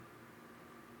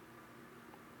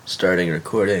Starting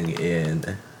recording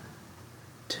in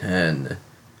 10,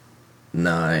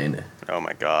 9, Oh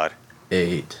my god.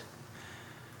 8,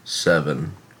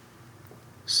 7,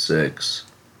 6,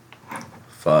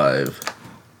 5,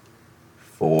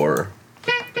 4,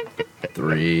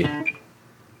 3,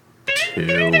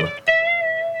 2,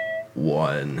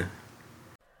 1.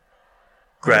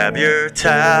 Grab your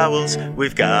towels,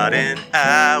 we've got an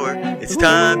hour. It's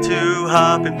time to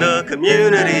hop in the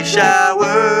community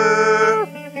shower.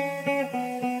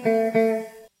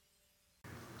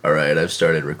 Alright, I've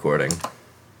started recording.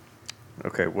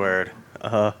 Okay, word.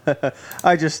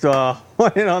 I just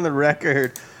want it on the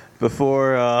record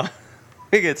before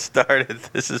we get started.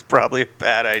 This is probably a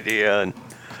bad idea and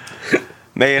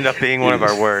may end up being one of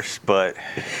our worst, but...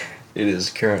 It is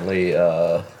currently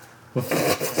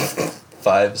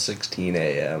 5:16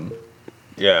 a.m.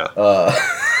 Yeah.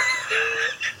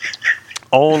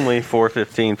 Only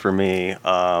 4:15 for me.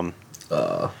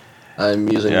 I'm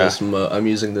using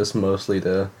this mostly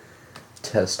to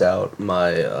test out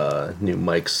my new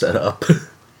mic setup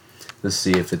to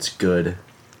see if it's good.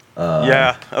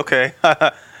 Yeah. Okay.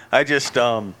 I just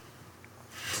I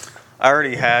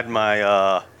already had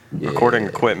my recording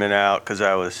equipment out because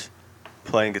I was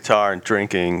playing guitar and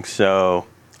drinking. So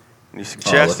you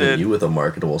suggested look at you with a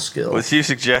marketable skill. What you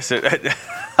suggested.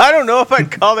 I don't know if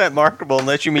I'd call that marketable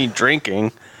unless you mean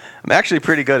drinking. I'm actually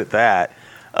pretty good at that.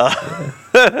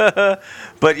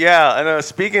 But yeah, and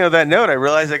speaking of that note, I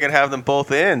realized I could have them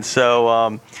both in.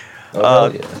 So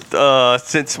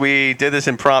since we did this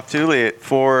impromptu at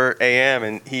 4 a.m.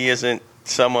 and he isn't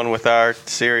someone with our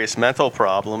serious mental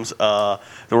problems, the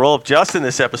role of Justin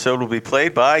this episode will be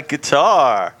played by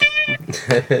guitar.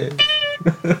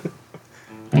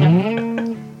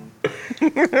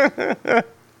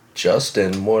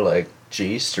 Justin, more like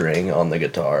G-string on the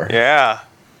guitar. Yeah.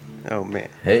 Oh man.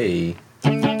 Hey.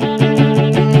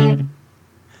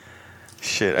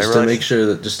 Shit.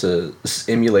 Just to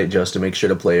emulate Justin, make sure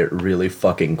to play it really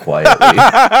fucking quietly.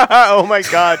 Oh my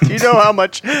god! Do you know how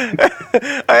much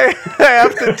I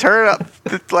have to turn up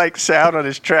the sound on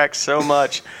his track so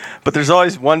much? But there's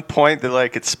always one point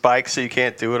that it spikes, so you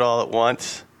can't do it all at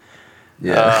once.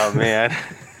 Yeah. Oh man.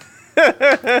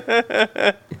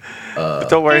 But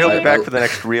don't worry, he'll be back for the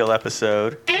next real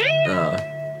episode.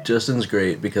 Justin's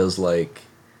great because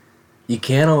you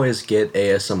can't always get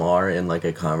ASMR in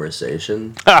a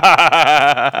conversation.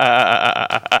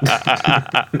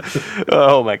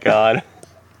 Oh my god.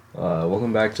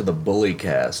 Welcome back to the Bully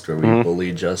Cast, where we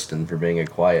bully Justin for being a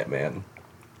quiet man.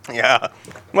 Yeah.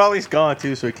 Well, he's gone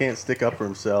too, so he can't stick up for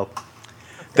himself.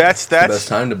 That's the best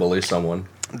time to bully someone.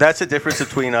 That's the difference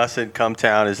between us and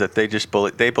Cumtown is that they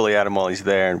bully Adam while he's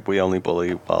there, and we only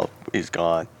bully while he's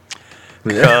gone.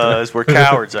 Because we're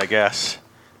cowards, I guess.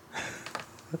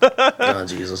 Oh,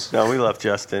 Jesus. No, we love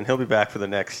Justin. He'll be back for the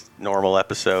next normal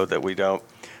episode that we don't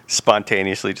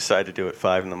spontaneously decide to do at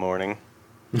 5 in the morning.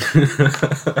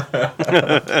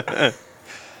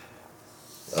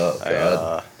 Oh,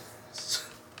 God.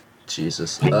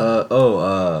 Jesus.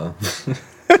 For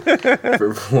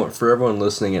everyone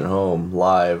listening at home,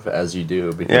 live, as you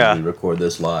do, because we record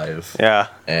this live. Yeah.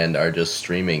 And are just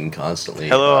streaming constantly.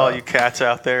 Hello, all you cats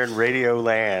out there in Radio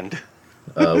Land.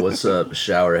 What's up,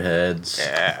 showerheads?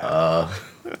 Yeah.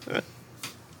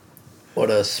 What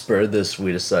a spur this,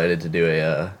 we decided to do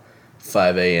a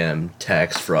 5 a.m.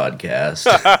 tax fraud cast.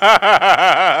 Oh,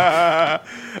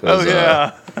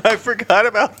 yeah. I forgot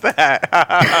about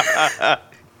that.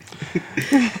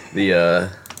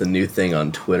 The new thing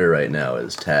on Twitter right now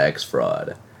is tax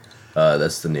fraud.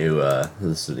 That's the new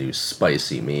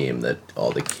spicy meme that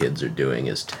all the kids are doing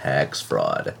is tax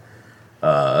fraud.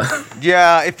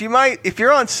 Yeah, if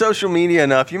you're on social media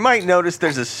enough, you might notice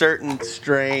there's a certain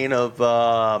strain of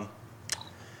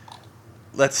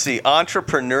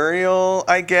entrepreneurial,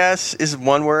 I guess, is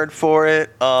one word for it.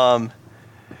 You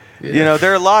know,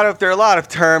 there are a lot of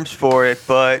terms for it,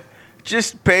 but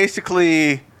just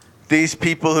basically these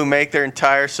people who make their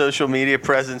entire social media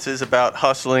presences about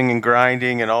hustling and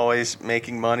grinding and always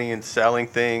making money and selling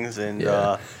things, and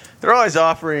they're always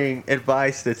offering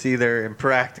advice that's either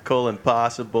impractical,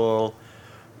 impossible,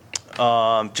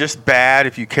 just bad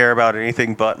if you care about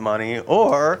anything but money,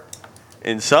 or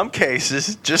in some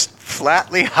cases just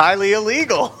flatly highly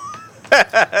illegal,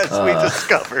 as we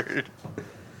discovered.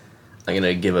 I'm going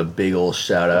to give a big ol'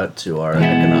 shout out to our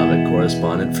economic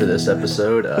correspondent for this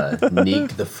episode,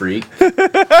 Neek the Freak,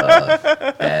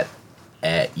 at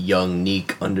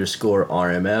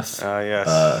YoungNeek_RMF.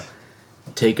 Yes.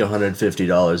 Take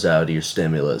 $150 out of your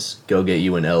stimulus. Go get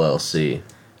you an LLC.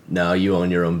 Now you own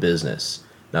your own business.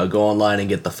 Now go online and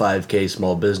get the 5K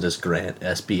Small Business Grant,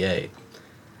 SBA.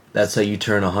 That's how you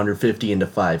turn 150 into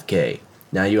 5K.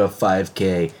 Now you have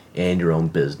 5K and your own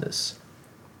business.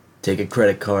 Take a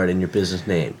credit card in your business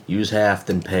name. Use half,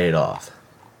 then pay it off.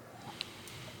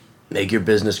 Make your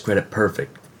business credit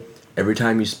perfect. Every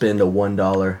time you spend a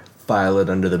 $1, file it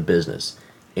under the business.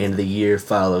 End of the year,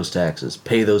 file those taxes.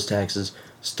 Pay those taxes,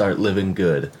 start living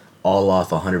good. All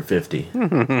off 150.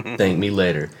 Thank me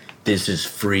later. This is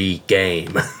free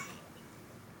game.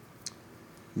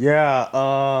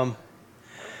 Yeah,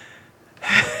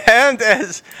 and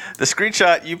as the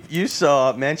screenshot you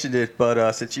saw mentioned it,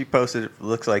 but since you posted it,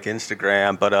 looks like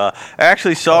Instagram. But I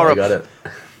actually saw. I got it.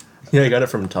 Yeah, I got it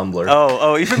from Tumblr.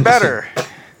 Oh, even better.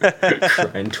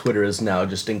 And Twitter is now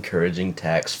just encouraging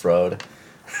tax fraud.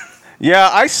 Yeah,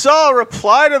 I saw a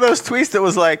reply to those tweets that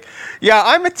was like, "Yeah,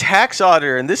 I'm a tax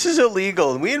auditor, and this is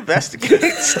illegal, and we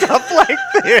investigate stuff like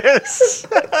this."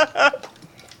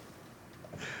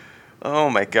 Oh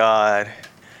my god.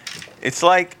 It's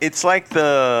like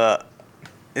the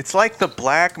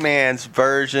black man's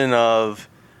version of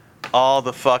all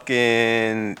the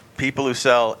fucking people who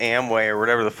sell Amway or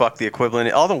whatever the fuck the equivalent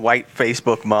is. All the white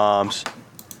Facebook moms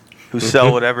who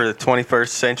sell whatever the 21st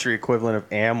century equivalent of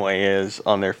Amway is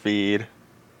on their feed.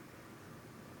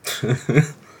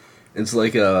 It's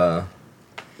like the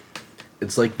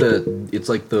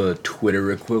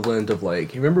Twitter equivalent of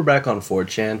like, you remember back on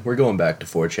 4chan? We're going back to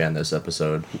 4chan this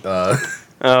episode.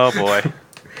 Oh boy.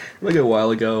 Like a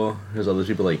while ago, there's all those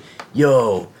people like,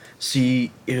 yo,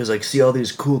 see all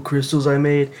these cool crystals I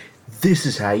made? This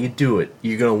is how you do it.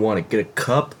 You're gonna want to get a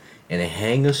cup and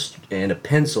a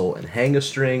pencil and hang a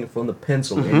string from the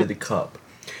pencil into the cup.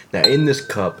 Now in this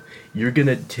cup, you're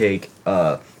gonna take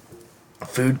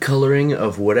food coloring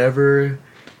of whatever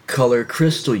color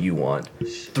crystal you want,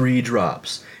 3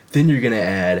 drops. Then you're gonna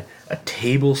add a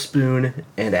tablespoon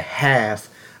and a half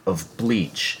of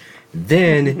bleach.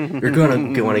 Then you're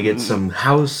gonna want to get some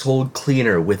household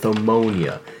cleaner with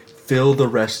ammonia. Fill the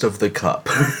rest of the cup.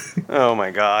 Oh my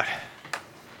god.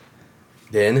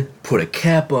 Then put a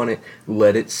cap on it,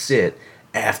 let it sit.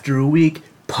 After a week,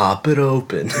 pop it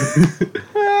open.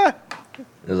 It's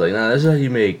like, nah, this is how you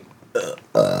make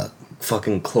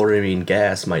fucking chloramine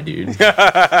gas, my dude. You're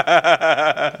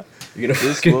gonna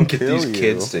fucking get these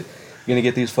kids to. You're gonna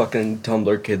get these fucking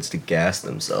Tumblr kids to gas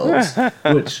themselves.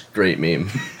 Which, great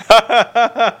meme.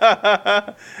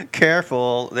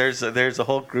 Careful, there's a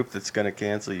whole group that's gonna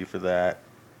cancel you for that.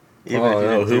 Even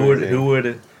no,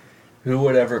 who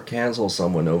would ever cancel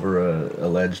someone over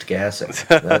alleged gassing?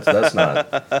 That's not.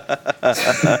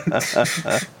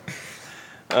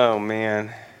 Oh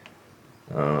man.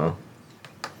 I don't know.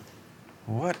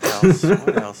 What else?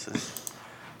 What else is?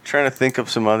 I'm trying to think of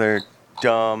some other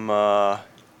dumb.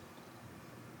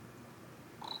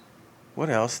 What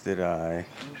else did I?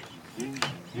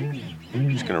 I'm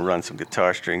just gonna run some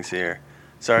guitar strings here.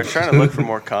 So I was trying to look for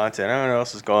more content. I don't know what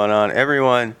else is going on.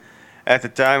 Everyone, at the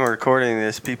time of recording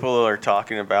this, people are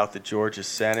talking about the Georgia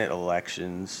Senate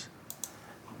elections.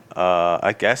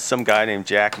 I guess some guy named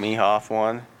Jack Mehoff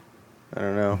won. I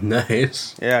don't know.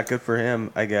 Nice. Yeah, good for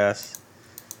him, I guess.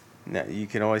 Now, you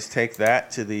can always take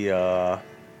that to the.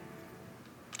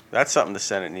 That's something the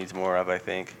Senate needs more of, I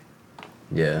think.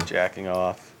 Yeah. Jacking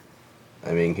off.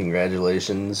 I mean,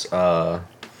 congratulations. And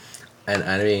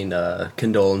I mean,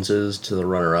 condolences to the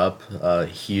runner-up,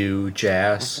 Hugh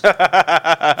Jass.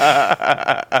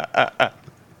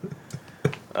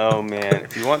 Oh, man.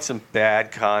 If you want some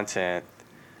bad content,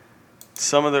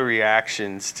 some of the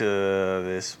reactions to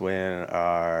this win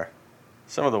are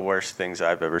some of the worst things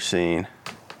I've ever seen.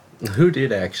 Who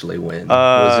did actually win?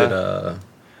 Was it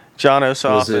John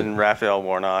Ossoff and Raphael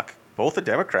Warnock? Both the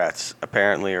Democrats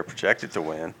apparently are projected to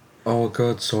win. Oh,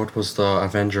 good. So it was the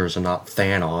Avengers and not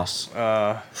Thanos.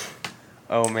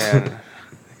 Oh man.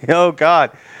 Oh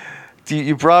God.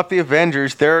 You brought up the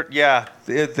Avengers. The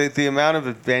amount of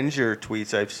Avenger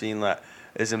tweets I've seen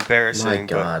is embarrassing. My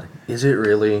God, is it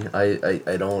really?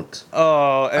 I don't.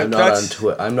 Oh, I'm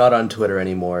not on Twitter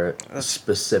anymore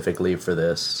specifically for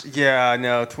this. Yeah,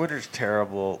 no, Twitter's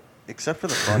terrible except for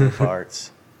the funny parts.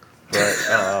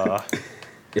 But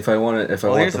if I want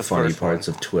the funny parts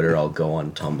of Twitter, I'll go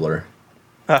on Tumblr.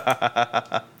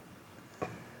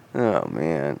 Oh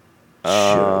man.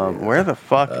 Where the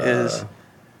fuck is?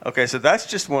 Okay, so that's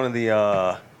just one of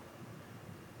the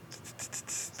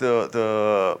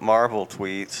Marvel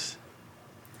tweets.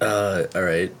 All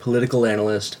right. Political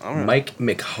analyst Mike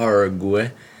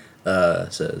McHargue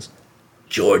says,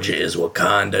 Georgia is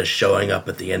Wakanda showing up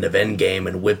at the end of Endgame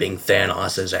and whipping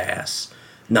Thanos' ass.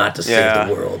 Not to save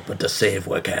the world, but to save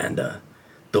Wakanda.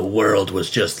 The world was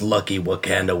just lucky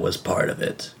Wakanda was part of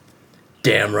it.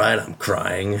 Damn right I'm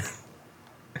crying.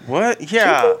 What?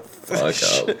 Yeah. Fuck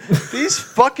up. These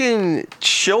fucking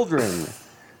children.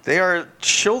 They are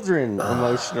children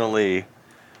emotionally.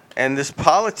 And this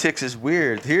politics is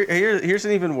weird. Here's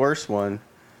an even worse one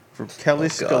from Kelly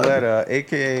Scaletta,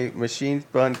 a.k.a. Machine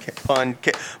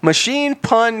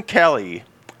Pun Kelly.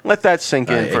 Let that sink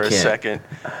in for a second.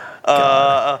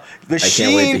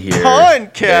 Machine Pun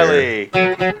Kelly.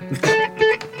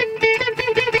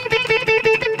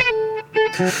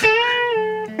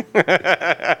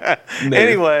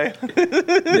 Anyway.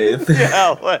 Nathan,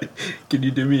 yeah, what? Can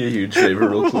you do me a huge favor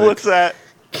real quick? What's that?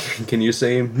 Can you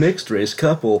say mixed race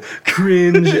couple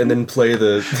cringe and then play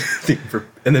the thing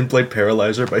play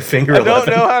Paralyzer by Finger 11? I don't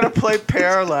know how to play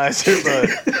Paralyzer, but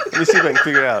let me see if I can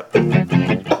figure it out.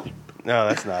 No,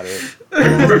 that's not it. I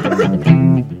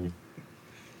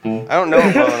don't know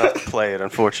it well enough to play it,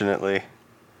 unfortunately.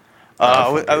 I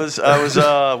was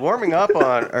warming up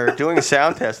on or doing a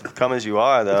sound test with "Come As You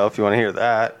Are," though. If you want to hear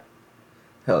that.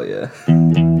 Hell yeah.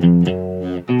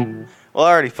 Well,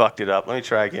 I already fucked it up. Let me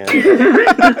try again.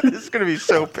 This is gonna be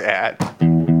so bad.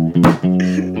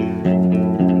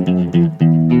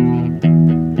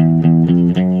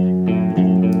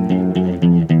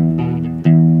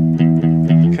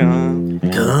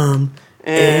 Come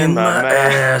in my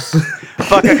ass.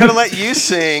 Fuck, I could have let you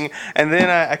sing, and then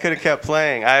I could have kept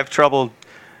playing. I have trouble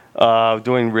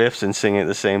doing riffs and singing at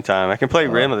the same time. I can play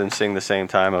rhythm and sing the same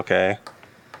time, okay?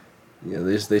 Yeah,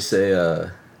 they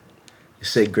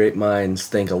say great minds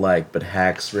think alike, but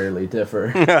hacks rarely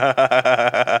differ.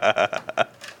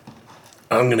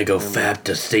 I'm gonna go fap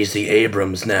to Stacey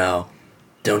Abrams now.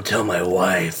 Don't tell my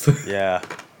wife. Yeah.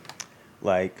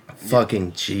 Like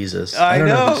fucking Jesus. I don't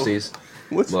know. who Stacey.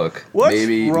 What's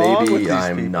maybe wrong with these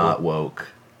I'm people? not woke.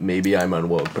 Maybe I'm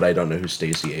unwoke, but I don't know who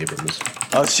Stacey Abrams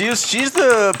is. She's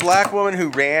the black woman who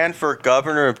ran for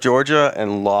governor of Georgia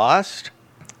and lost,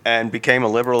 and became a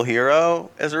liberal hero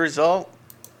as a result.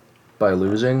 By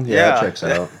losing? Yeah, that checks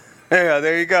out. Yeah,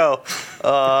 there you go.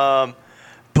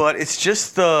 But it's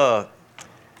just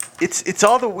it's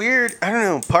all the weird, I don't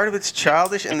know, part of it's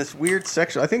childish and this weird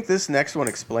sexual. I think this next one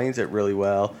explains it really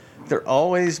well. They're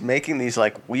always making these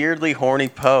like weirdly horny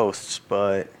posts,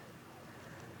 but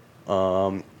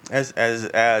as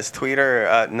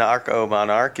Tweeter Narco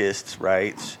Monarchist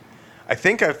writes, I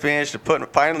think I've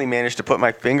finally managed to put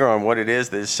my finger on what it is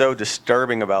that is so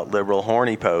disturbing about liberal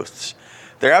horny posts.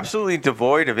 They're absolutely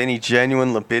devoid of any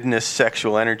genuine libidinous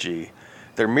sexual energy.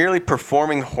 They're merely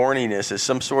performing horniness as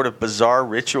some sort of bizarre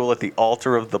ritual at the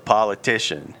altar of the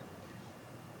politician.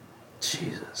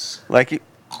 Jesus. Like,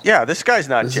 yeah, this guy's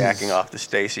not jacking off to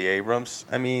Stacey Abrams.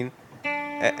 I mean,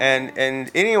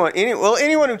 and anyone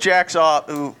who jacks off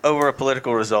over a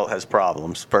political result has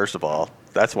problems. First of all,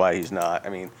 that's why he's not. I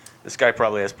mean, this guy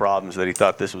probably has problems that he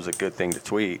thought this was a good thing to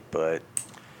tweet, but.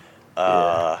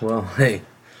 Yeah. Well, hey,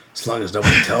 as long as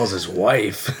nobody tells his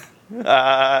wife.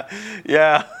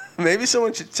 Yeah. Maybe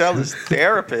someone should tell his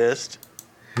therapist.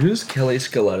 Who's Kelly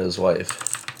Scaletta's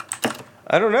wife?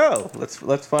 I don't know.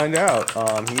 Let's find out.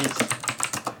 He's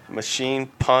Machine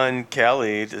Pun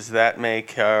Kelly. Does that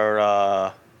make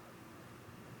her?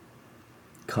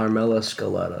 Carmela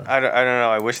Scaletta. I don't know.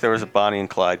 I wish there was a Bonnie and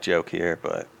Clyde joke here,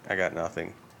 but I got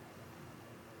nothing.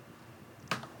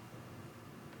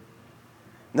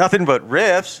 Nothing but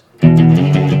riffs.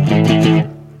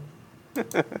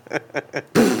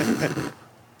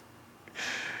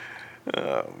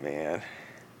 Oh, man.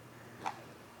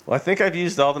 Well, I think I've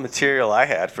used all the material I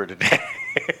had for today.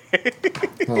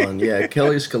 Hold on, yeah,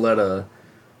 Kelly Scaletta.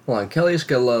 Hold on, Kelly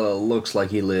Scaletta looks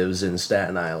like he lives in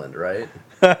Staten Island, right?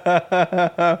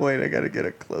 Wait, I gotta get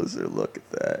a closer look at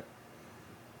that.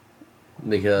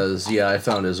 Because, yeah, I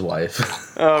found his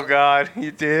wife. Oh, God,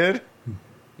 you did?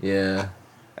 Yeah.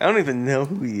 I don't even know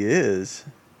who he is.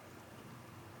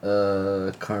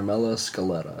 Carmela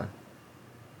Scaletta.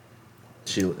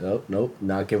 Oh, nope,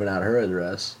 not giving out her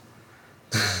address.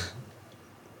 Oh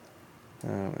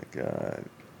my God.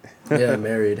 Yeah,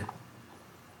 married.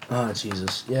 Oh,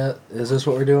 Jesus. Yeah, is this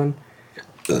what we're doing?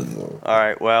 All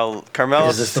right, well, Carmela...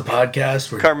 Is this the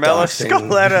podcast? Carmela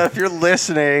Scaletta, if you're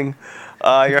listening,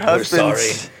 your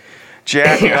husband's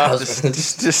jacking off to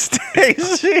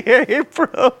Stacey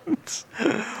Abrams.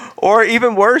 Or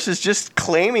even worse, is just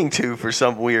claiming to for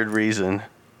some weird reason.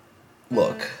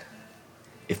 Look,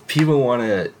 if people want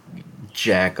to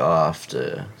jack off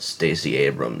to Stacey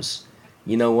Abrams,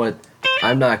 you know what?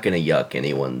 I'm not going to yuck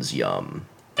anyone's yum.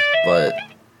 But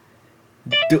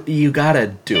you got to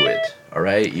do it, all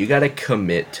right? You got to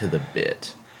commit to the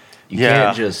bit. You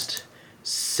can't just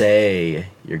say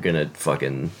you're going to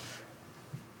fucking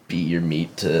beat your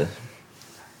meat to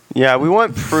Yeah, we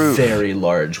want proof. Very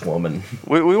large woman.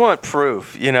 We want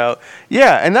proof, you know.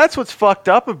 Yeah, and that's what's fucked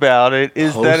up about it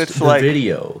is Post that it's the like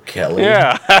video, Kelly.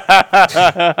 Yeah.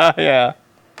 Yeah.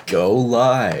 Go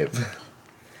live.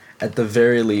 At the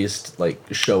very least, like,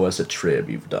 show us a trib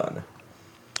you've done.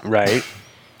 Right.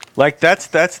 Like that's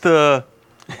the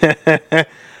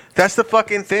that's the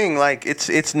fucking thing. Like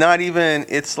it's not even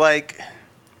it's like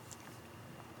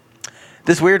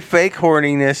this weird fake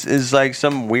horniness is like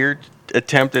some weird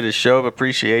attempt at a show of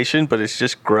appreciation, but it's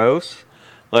just gross.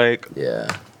 Like Yeah.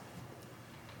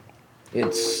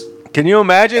 It's can you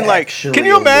imagine can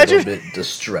you imagine a little bit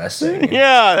distressing.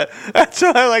 Yeah, that's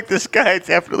why I like this guy.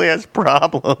 Definitely has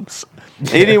problems.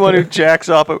 Anyone who jacks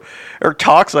off or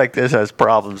talks like this has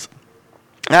problems.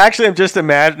 Actually, I'm just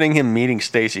imagining him meeting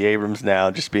Stacey Abrams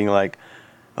now, just being like,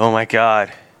 "Oh my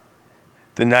God,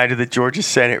 the night of the Georgia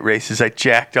Senate races, I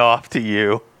jacked off to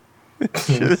you."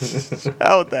 Just,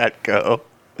 how'd that go?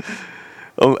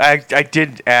 Oh, I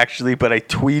didn't actually, but I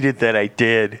tweeted that I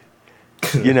did.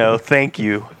 You know, thank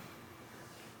you.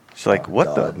 It's like,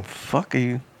 what God. the fuck are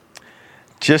you?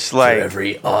 Just like For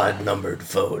every odd numbered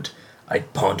vote, I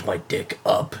pumped my dick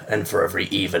up, and for every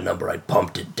even number, I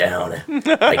pumped it down.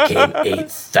 I came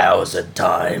 8,000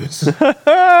 times.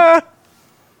 I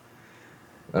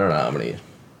don't know how many.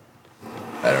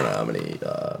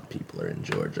 People are in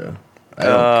Georgia. I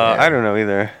don't care. I don't know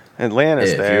either.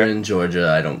 Atlanta's If there. you're in Georgia,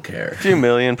 I don't care. A few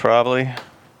million, probably.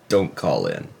 Don't call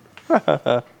in.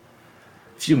 A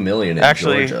few million in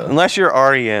Actually, Georgia. unless you're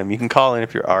REM, you can call in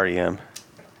if you're REM.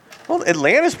 Well,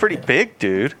 Atlanta's pretty big,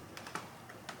 dude.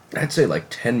 I'd say like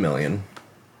 10 million.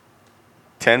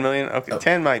 10 million? Okay,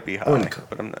 10 might be high,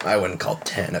 but I'm not. I wouldn't call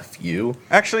 10 a few.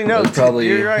 Actually, no. There's probably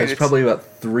you're right. there's probably about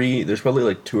 3. There's probably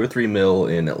like 2 or 3 mil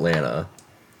in Atlanta.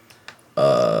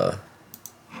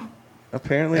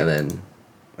 Apparently, And then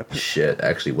shit.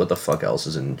 Actually, what the fuck else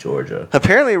is in Georgia?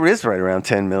 apparently, it is right around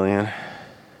 10 million.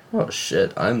 Oh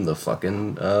shit! I'm the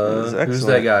fucking. That's Who's that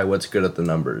excellent. guy? What's good at the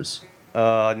numbers?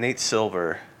 Nate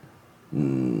Silver.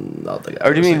 Not the guy.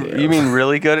 Or do I was you thinking of. mean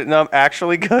really good at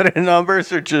actually good at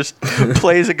numbers, or just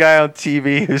plays a guy on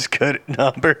TV who's good at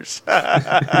numbers?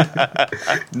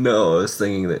 No, I was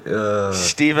thinking that.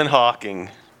 Stephen Hawking.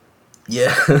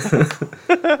 Yeah.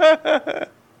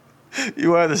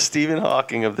 You are the Stephen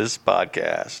Hawking of this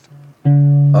podcast.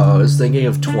 I was thinking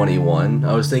of 21.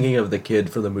 I was thinking of the kid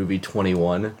for the movie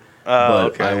 21. Oh,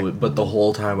 But okay. but the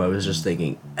whole time I was just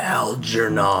thinking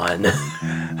Algernon,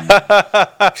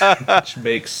 which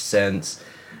makes sense.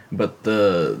 But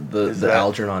the that-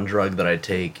 Algernon drug that I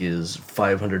take is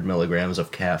 500 milligrams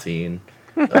of caffeine.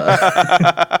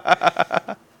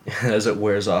 As it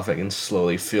wears off, I can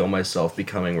slowly feel myself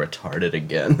becoming retarded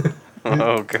again.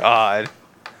 Oh God.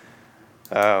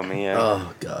 Oh man.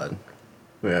 Oh God.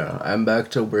 Yeah, I'm back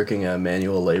to working a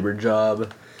manual labor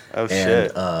job. Oh And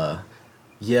shit.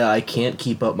 yeah, I can't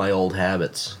keep up my old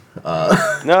habits.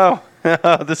 No.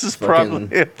 This is fucking-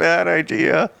 probably a bad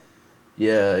idea.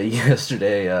 Yeah,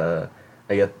 yesterday, I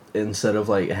got, instead of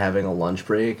like having a lunch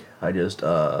break, I just,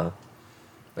 I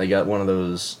got one of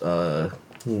those,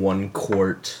 1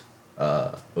 quart,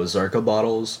 Ozarka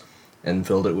bottles and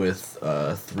filled it with,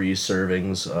 3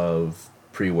 servings of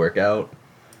pre-workout.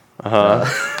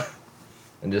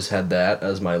 And just had that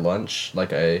as my lunch,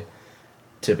 like I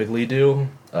typically do.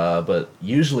 But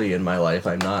usually in my life,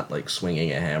 I'm not like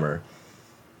swinging a hammer.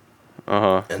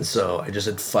 And so I just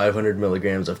had 500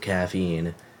 milligrams of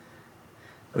caffeine.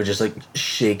 I was just like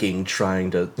shaking, trying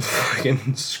to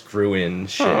fucking screw in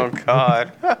shit. Oh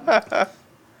God.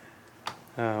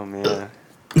 Oh man.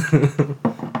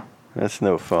 That's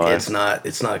no fun. It's not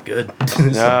good. It's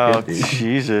No, not good, dude.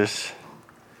 Jesus.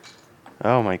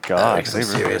 Oh my I God. make some They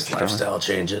really serious are lifestyle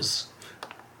changes.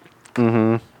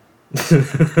 I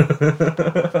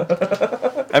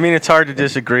mean, it's hard to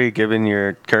disagree given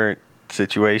your current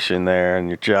situation there and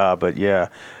your job, but yeah,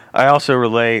 I also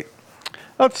relate.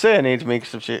 I'd say I need to make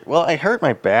some shit. Well, I hurt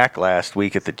my back last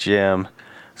week at the gym,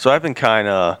 so I've been kind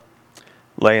of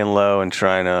laying low and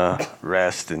trying to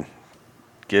rest and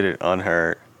get it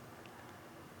unhurt.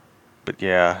 But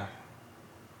yeah,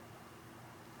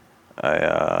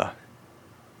 I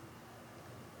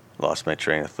lost my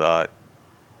train of thought.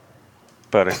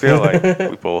 But I feel like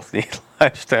we both need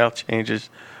lifestyle changes,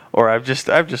 or I've just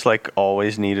like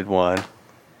always needed one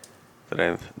that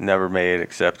I've never made,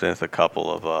 except in a couple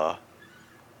of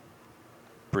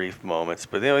brief moments.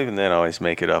 But even then, I always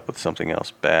make it up with something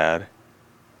else bad.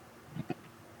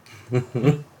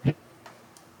 You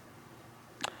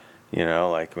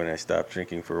know, like when I stopped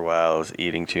drinking for a while, I was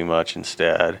eating too much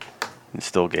instead, and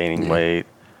still gaining weight.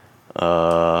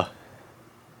 What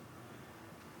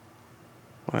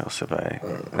What else have I?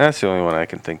 That's the only one I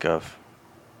can think of.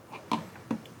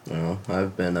 No,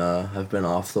 I've been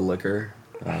off the liquor.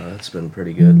 It's been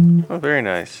pretty good. Oh, very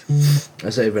nice. I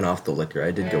say I've been off the liquor.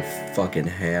 I did go fucking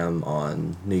ham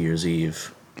on New Year's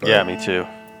Eve. But, Yeah, me too.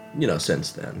 You know,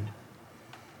 since then.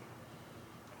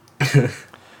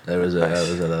 I was at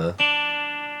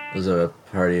a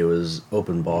party. It was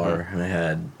open bar, and I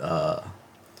had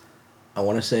I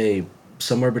want to say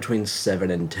somewhere between 7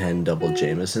 and 10 double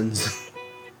Jamesons.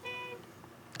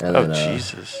 And Oh, then,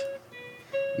 Jesus.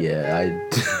 Yeah, I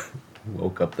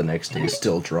woke up the next day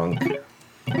still drunk.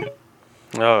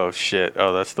 Oh, shit.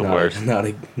 Oh, that's the worst. Not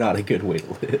a good way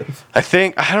to live. I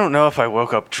don't know if I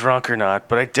woke up drunk or not,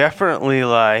 but I definitely,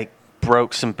 like,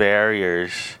 broke some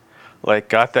barriers. Like,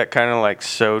 got that kind of, like,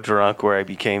 so drunk where I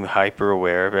became hyper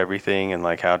aware of everything and,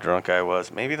 like, how drunk I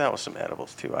was. Maybe that was some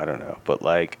edibles, too. I don't know. But,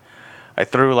 like, I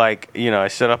threw, like, you know, I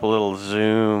set up a little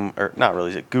Zoom, or not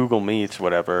really, Google Meets,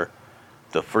 whatever,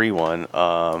 the free one,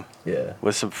 Yeah.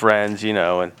 with some friends, you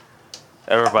know, and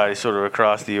everybody's sort of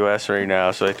across the U.S. right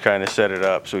now, so I kind of set it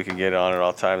up so we can get on at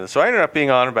all times. So I ended up being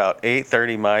on about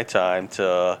 8:30 my time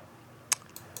to,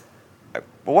 I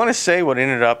want to say what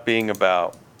ended up being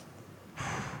about,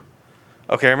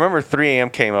 okay, I remember 3 a.m.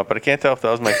 came up, but I can't tell if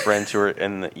that was my friends who were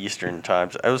in the Eastern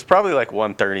times. It was probably like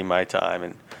 1:30 my time,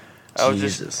 and I was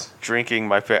just drinking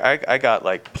my I got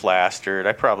like plastered.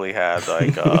 I probably had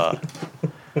like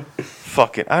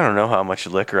fucking, I don't know how much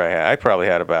liquor I had. I probably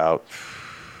had about,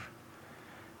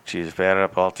 geez, if I add it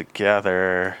up all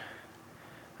together,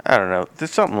 I don't know.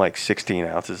 There's something like 16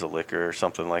 ounces of liquor or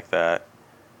something like that.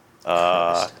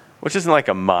 Which isn't like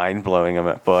a mind-blowing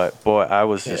amount, but boy, I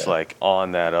was just like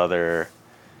on that other...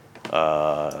 You're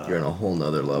on a whole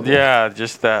nother level. Yeah,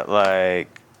 just that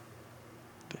like...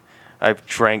 I've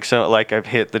drank so... Like I've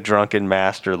hit the drunken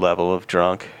master level of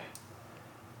drunk.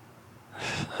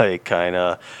 Like kind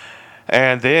of...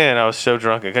 And then I was so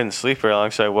drunk I couldn't sleep very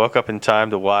long, so I woke up in time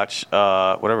to watch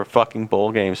whatever fucking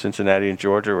bowl game Cincinnati and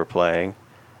Georgia were playing.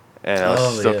 And I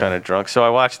was still kind of drunk. So I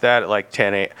watched that at like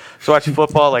 10 a.m. So I watched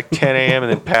football at like 10 a.m.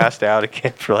 and then passed out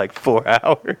again for like 4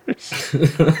 hours.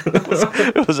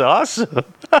 It was awesome.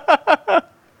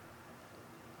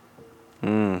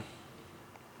 Yeah,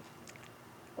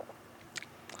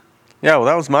 well,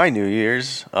 that was my New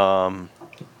Year's. Nice.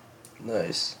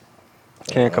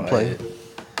 Can't complain.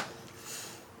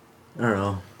 I don't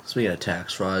know. Speaking of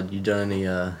tax fraud, you done any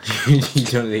you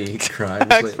done any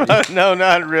crimes lately? No,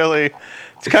 not really.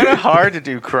 It's kind of hard to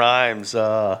do crimes.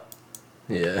 Yeah.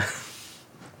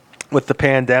 With the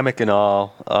pandemic and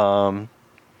all.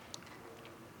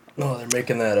 No, they're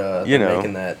making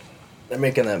that. They're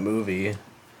making that movie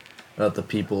about the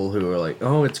people who are like,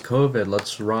 oh, it's COVID,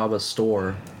 let's rob a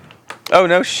store. Oh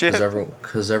no shit!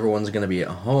 Because everyone's gonna be at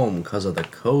home because of the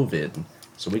COVID,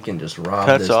 so we can just rob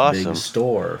That's this awesome. big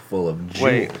store full of jewels.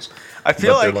 Wait, I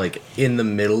feel they're like in the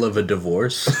middle of a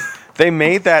divorce. They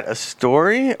made that a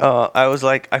story. I was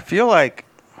like, I feel like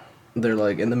they're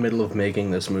like in the middle of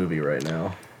making this movie right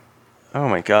now. Oh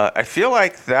my god, I feel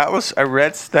like that was. I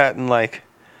read that in like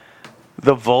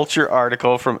the Vulture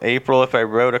article from April. If I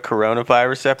wrote a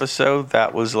coronavirus episode,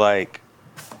 that was like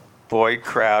Boyd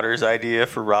Crowder's idea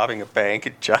for robbing a bank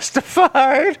at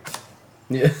Justified.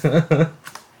 Yeah.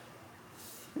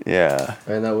 Yeah.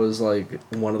 And that was like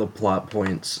one of the plot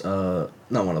points. Not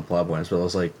one of the plot points, but it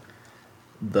was like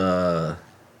the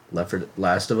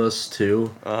Last of Us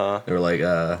 2. They were like,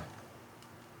 yeah,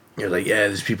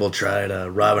 these people tried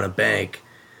robbing a bank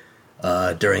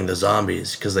during the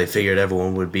zombies because they figured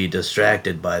everyone would be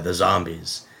distracted by the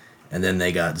zombies, and then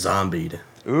they got zombied.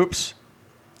 Oops.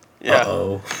 Yeah.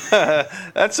 Uh-oh.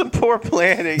 That's some poor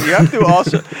planning. You have to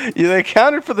also... they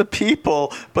accounted for the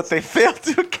people, but they failed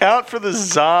to account for the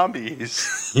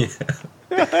zombies. Yeah.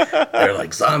 They're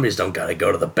like, zombies don't gotta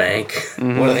go to the bank.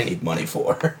 Mm-hmm. What do they need money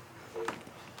for?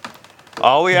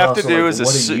 All we have to do is...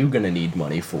 What are you gonna need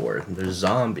money for? There's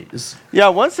zombies. Yeah,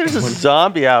 once there's a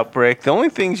zombie outbreak, the only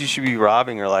things you should be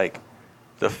robbing are like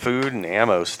the food and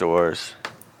ammo stores.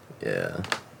 Yeah.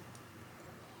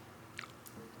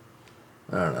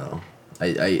 I don't know.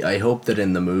 I hope that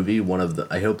in the movie,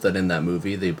 I hope that in that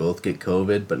movie they both get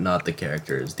COVID, but not the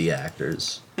characters, the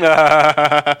actors.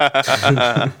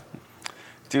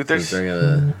 Dude, there's...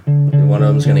 one of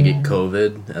them's gonna get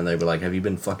COVID, and they were like, have you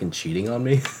been fucking cheating on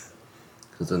me?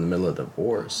 Because they're in the middle of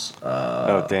divorce.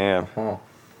 Oh, damn. Huh.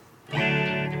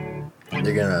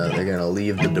 They're gonna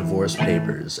leave the divorce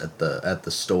papers at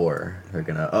the store. They're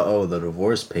gonna the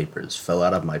divorce papers fell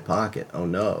out of my pocket. Oh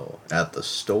no, at the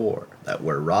store that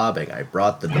we're robbing, I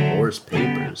brought the divorce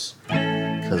papers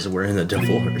because we're in a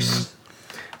divorce.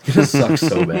 It just sucks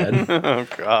so bad. Oh I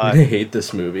God. hate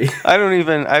this movie.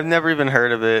 I've never even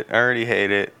heard of it. I already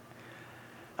hate it.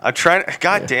 I'm trying.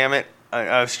 God Yeah. damn it!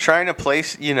 I was trying to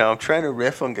place. I'm trying to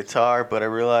riff on guitar, but I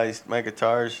realized my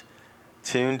guitar's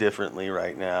tuned differently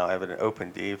right now. I have an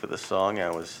open D for the song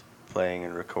I was playing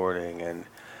and recording, and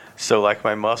so like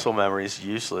my muscle memory is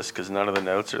useless because none of the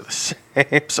notes are the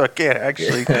same. So I can't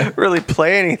actually really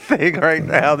play anything right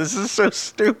now. This is so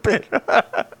stupid.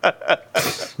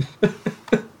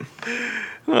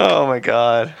 Oh my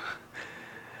God.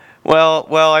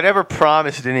 Well, I never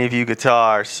promised any of you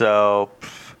guitar, so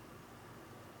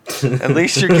at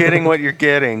least you're getting what you're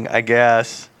getting, I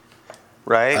guess.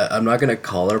 Right? I'm not gonna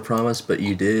call her promise, but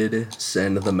you did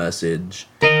send the message.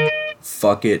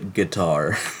 Fuck it,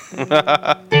 guitar.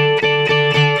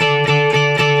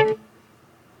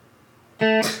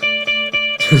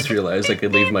 Just realized I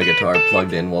could leave my guitar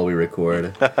plugged in while we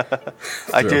record.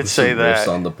 I did say that.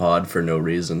 On the pod for no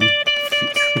reason.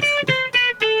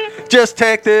 Just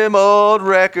take them old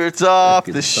records off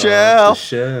the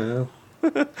shelf.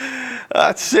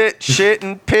 I'd sit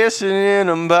shitting, pissing in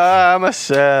them by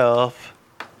myself.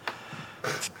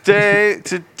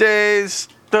 Today's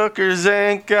hookers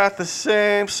ain't got the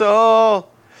same soul.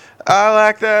 I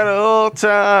like that old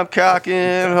time cock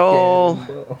and hole.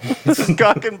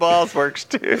 Cock and balls works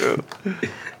too.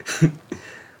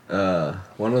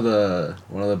 One of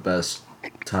the best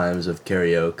times of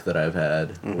karaoke that I've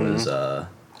had was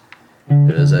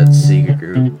it was at Secret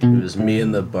Group. It was me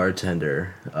and the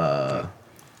bartender.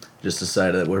 Just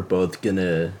decided that we're both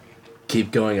gonna keep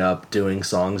going up, doing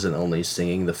songs and only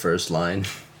singing the first line.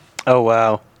 Oh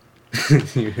wow.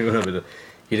 He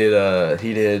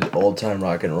did old time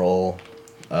rock and roll.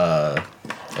 I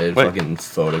did fucking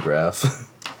Photograph.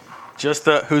 Just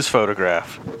whose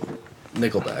Photograph?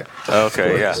 Nickelback.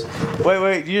 Okay, yeah.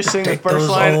 Wait. You sing the Take first those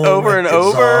line old over and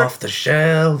records over. off the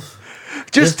shelf.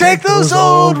 Just take those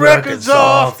old records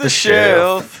off the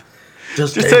shelf.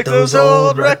 Just take those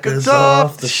old records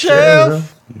off the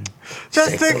shelf.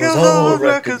 Just take those old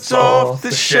records off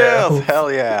the shelf.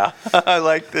 Hell yeah. I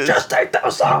like this. Just take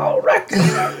those old records.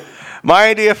 My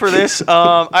idea for this,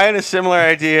 I had a similar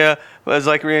idea. It was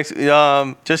like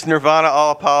just Nirvana,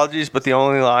 All Apologies, but the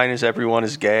only line is everyone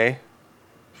is gay.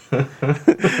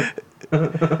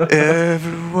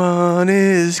 Everyone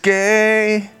is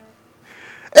gay.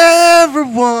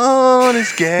 Everyone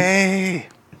is gay.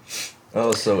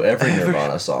 Oh, so every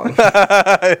Nirvana song.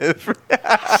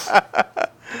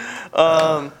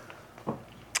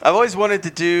 I've always wanted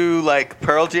to do like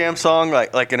Pearl Jam song,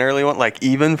 like an early one, like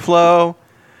Even Flow,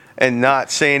 and not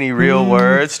say any real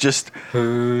words, just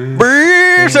breathe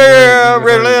here.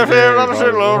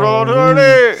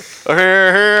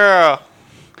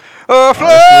 A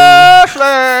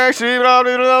flashlight,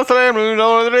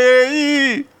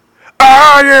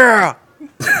 ah yeah.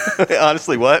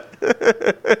 Honestly, what?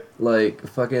 Like,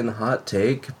 fucking hot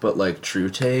take, but like true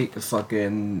take,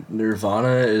 fucking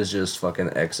Nirvana is just fucking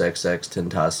XXX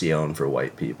Tentacion for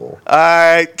white people.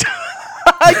 I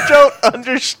don't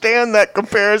understand that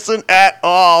comparison at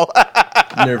all.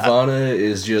 Nirvana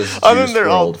is just Other Juice than they're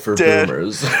all WRLD for dead.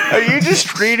 boomers. Are you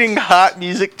just reading hot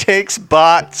music takes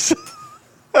bots?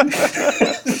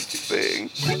 Thing.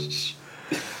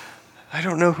 I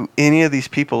don't know who any of these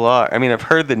people are. I mean, I've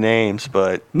heard the names,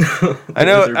 but I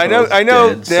know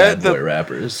Dead, sad that boy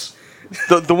rappers.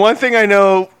 the one thing I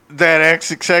know that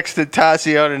XXX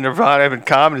Tentacion and Nirvana have in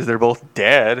common is they're both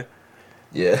dead.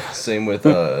 Yeah, same with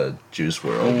Juice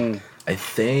WRLD. I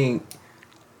think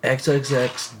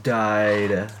XXX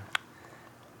died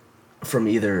from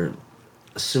either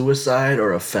suicide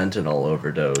or a fentanyl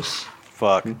overdose.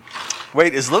 Fuck.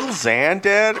 Wait, is Lil Xan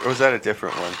dead, or was that a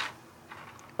different one?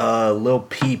 Lil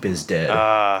Peep is dead.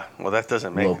 Well, that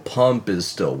doesn't make Lil Pump is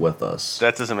still with us.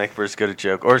 that doesn't make for as good a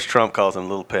joke. Or as Trump calls him,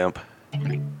 Little Pimp.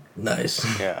 Nice.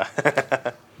 Yeah.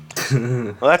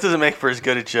 Well, that doesn't make for as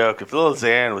good a joke. If Lil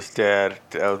Xan was dead,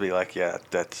 I would be like, yeah,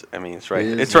 that's. I mean, it's right.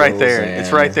 It's right Lil there. Xan.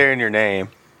 It's right there in your name.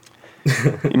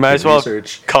 You might as well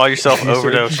Research. call yourself Research.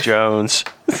 Overdose Jones.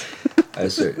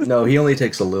 No, he only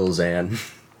takes a Lil Xan.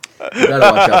 You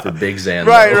gotta watch out for Big Xan.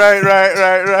 Right.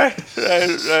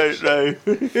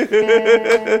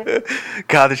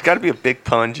 God, there's got to be a big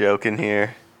pun joke in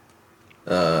here.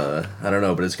 I don't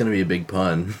know, but it's gonna be a big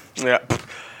pun. Yeah.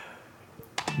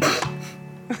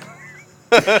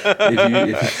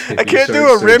 I I can't do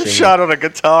a rim shot on a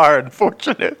guitar,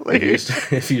 unfortunately.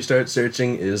 If you start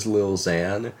searching, is Lil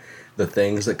Xan, the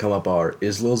things that come up are: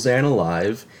 is Lil Xan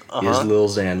alive? Is Lil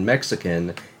Xan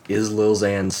Mexican? Is Lil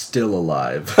Xan still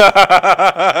alive?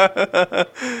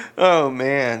 Oh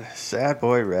man, sad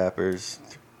boy rappers.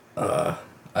 Nath,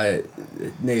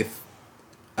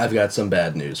 I've got some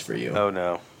bad news for you. Oh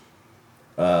no.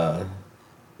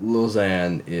 Lil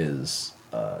Xan is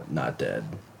not dead.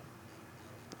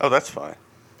 Oh, that's fine.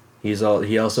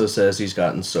 He also says he's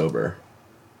gotten sober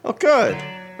Oh, good.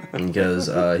 because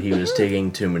he was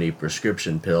taking too many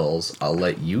prescription pills. I'll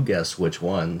let you guess which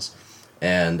ones.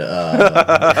 And he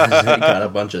got a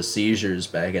bunch of seizures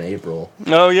back in April.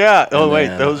 Oh yeah. Oh And wait,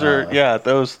 then, those are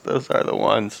those are the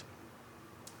ones.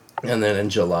 And then in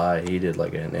July, he did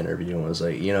like an interview and was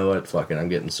like, you know what, fucking, I'm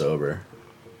getting sober.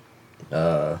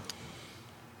 Well,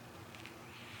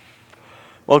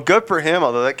 good for him.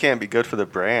 Although that can't be good for the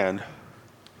brand.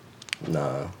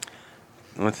 Nah.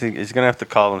 I think he's gonna have to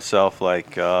call himself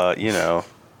like little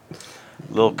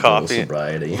coffee,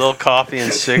 sobriety. little coffee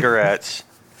and cigarettes.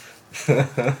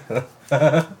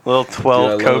 Little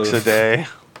 12 Dude, Cokes a day.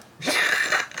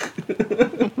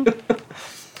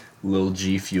 Lil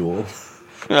G Fuel.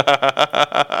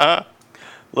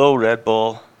 Little Red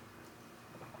Bull.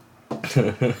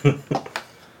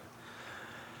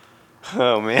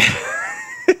 Oh man.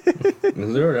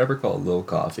 Is there ever called Lil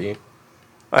Coffee?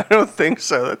 I don't think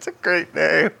so. That's a great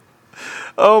name.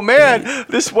 Oh man,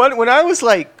 this one when I was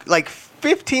like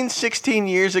 15, 16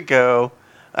 years ago,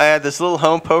 I had this little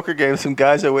home poker game with some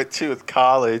guys I went to with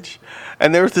college,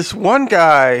 and there was this one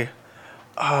guy.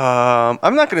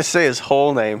 I'm not going to say his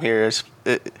whole name here.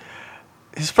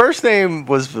 His first name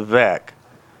was Vivek.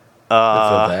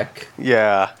 Vivek?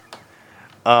 Yeah.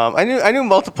 I knew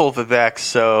multiple Viveks,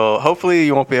 so hopefully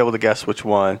you won't be able to guess which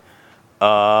one.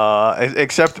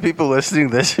 Except the people listening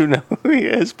to this who know who he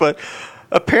is. But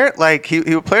apparently, like he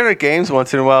would play on our games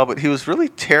once in a while, but he was really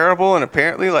terrible and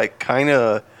apparently like kind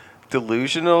of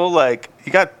delusional. Like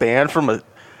he got banned from a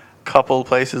couple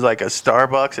places, like a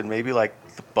Starbucks and maybe like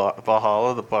the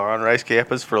Valhalla, the bar on Rice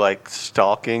campus, for like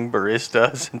stalking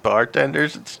baristas and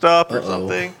bartenders and stuff or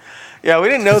something. Yeah, we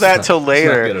didn't know that till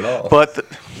later. Not good at all.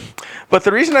 But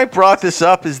the reason I brought this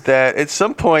up is that at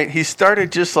some point he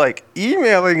started just like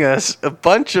emailing us a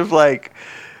bunch of like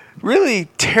really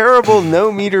terrible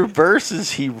no-meter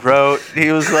verses he wrote.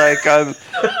 He was like,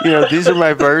 these are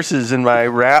my verses in my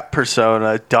rap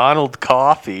persona, Donald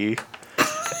Coffee.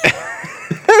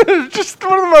 Just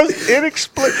one of the most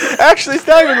inexplicable. Actually, it's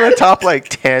not even in the top like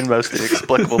 10 most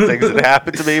inexplicable things that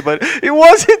happened to me, but it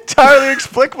was entirely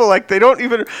inexplicable. Like they don't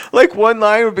even like one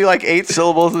line would be like 8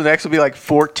 syllables, and the next would be like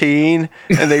 14,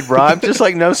 and they'd rhyme. Just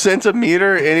like no sense of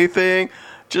meter, anything.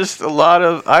 Just a lot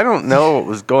of I don't know what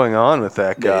was going on with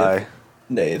that guy.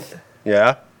 Nath.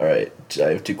 Yeah. All right, I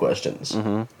have 2 questions.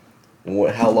 Mm-hmm.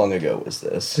 How long ago was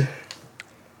this?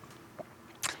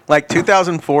 Like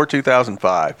 2004,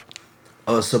 2005.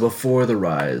 Oh, so before the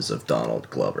rise of Donald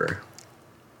Glover.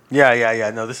 Yeah.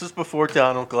 No, this is before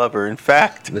Donald Glover. In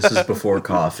fact, This is before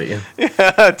coffee.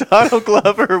 yeah, Donald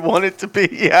Glover wanted to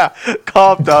be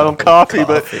called Donald Coffee,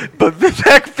 but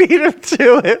Vivek beat him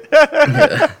to it.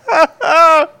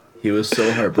 Yeah. He was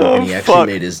so heartbroken, he actually fuck.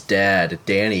 made his dad,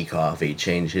 Danny Coffee,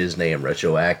 change his name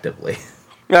retroactively.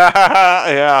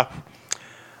 Yeah.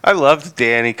 I loved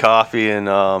Danny Coffee and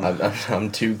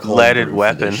I'm too cold Leaded for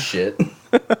Weapon. this shit.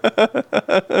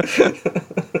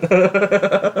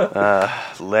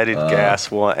 leaded gas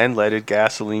one and leaded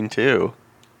gasoline too.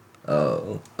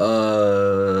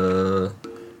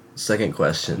 Second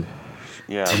question.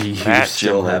 Yeah. Do you Matt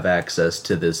still Gimler. have access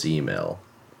to this email?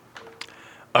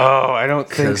 Oh, I don't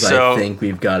think Because so. I think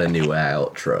we've got a new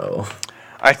outro.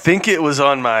 I think it was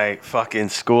on my fucking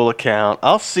school account.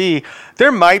 I'll see.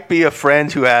 There might be a friend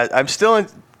who has. I'm still in.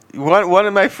 One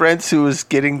of my friends who is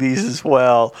getting these as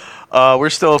well. We're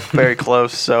still very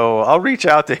close, so I'll reach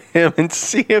out to him and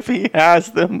see if he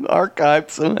has them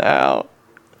archived somehow.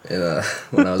 And,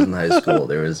 when I was in high school,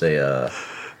 there was a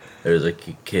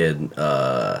kid,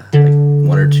 like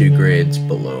 1 or 2 grades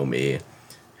below me,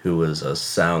 who was a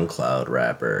SoundCloud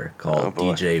rapper called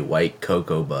DJ White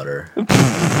Cocoa Butter.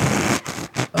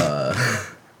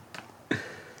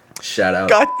 Shout out.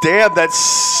 God damn, that's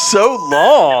so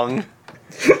long.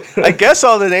 I guess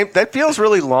all the names, that feels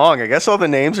really long. I guess all the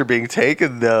names are being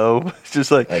taken, though. It's just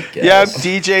like, I guess. yeah, I'm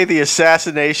DJ The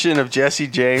Assassination of Jesse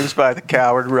James by the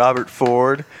coward Robert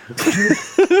Ford.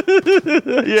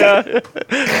 Yeah.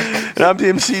 And I'm the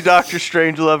MC Dr.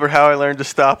 Strangelover, How I Learned to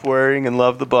Stop Worrying and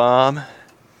Love the Bomb.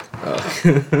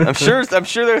 Oh. I'm sure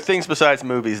there are things besides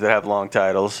movies that have long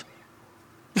titles.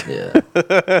 Yeah.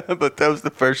 But that was the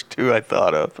first 2 I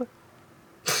thought of.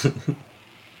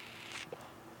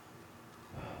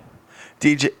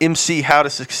 DJ MC How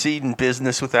to Succeed in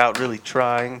Business Without Really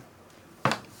Trying.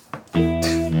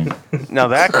 Now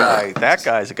that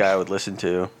guy's a guy I would listen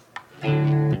to.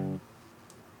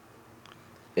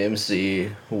 MC,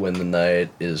 when the night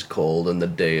is cold and the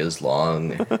day is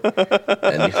long,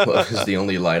 and your love is the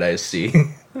only light I see.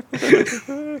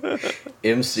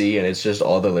 MC, and it's just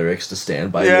all the lyrics to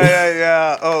Stand By You.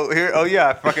 Yeah. Oh yeah,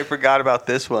 I fucking forgot about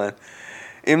this one.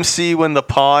 MC, when the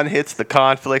pawn hits the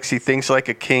conflicts, he thinks like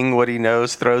a king what he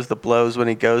knows, throws the blows when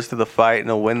he goes to the fight, and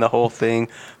he'll win the whole thing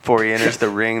before he enters the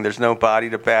ring. There's no body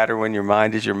to batter when your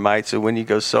mind is your might, so when you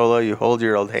go solo, you hold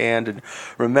your old hand, and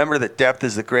remember that depth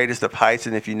is the greatest of heights,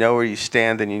 and if you know where you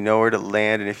stand, then you know where to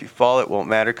land, and if you fall, it won't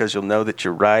matter because you'll know that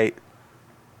you're right.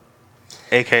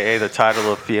 AKA the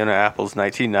title of Fiona Apple's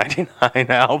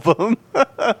 1999 album.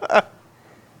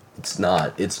 It's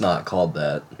not called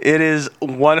that. It is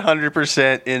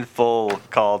 100% in full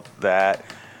called that.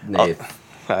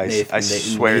 I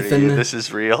swear to you, this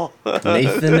is real.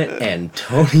 Nathan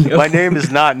Antonio. My name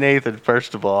is not Nathan,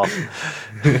 first of all.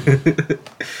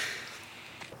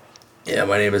 Yeah,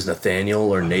 my name is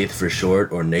Nathaniel, or Nath for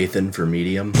short, or Nathan for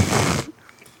medium.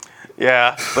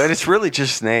 Yeah, but it's really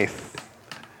just Nath.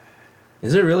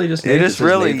 Is it really just Nath? It is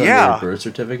really, Nath yeah. On your birth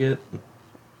certificate?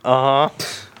 Uh-huh.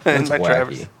 That's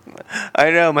wacky. I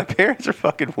know, my parents are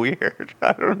fucking weird.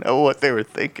 I don't know what they were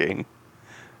thinking.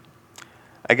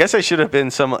 I guess I should have been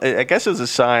I guess it was a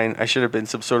sign I should have been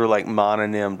some sort of like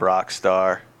mononym rock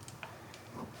star.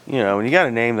 You know, when you got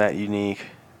a name that unique,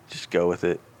 just go with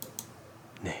it.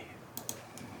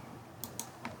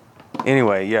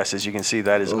 Anyway, yes, as you can see,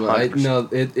 that is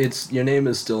 100%. It's your name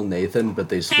is still Nathan, but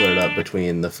they split it up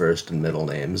between the first and middle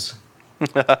names.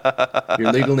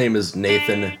 Your legal name is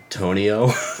Nathan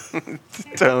Tonio.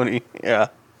 Tony, yeah.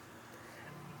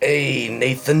 Hey,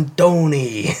 Nathan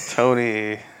Tony.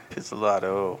 Tony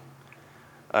Pizzolatto.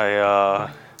 The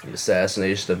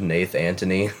assassination of Nath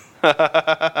Antony.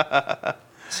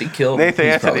 Is he killed? Nath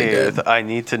Antony with I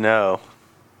Need to Know.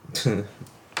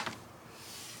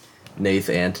 Nath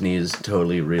Antony's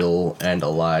totally real and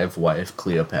alive wife,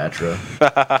 Cleopatra.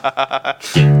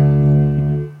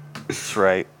 That's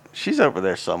right. She's over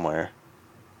there somewhere.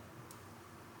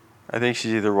 I think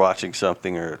she's either watching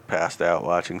something or passed out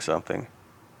watching something.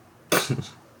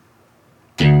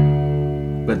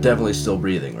 But definitely still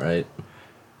breathing, right?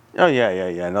 Oh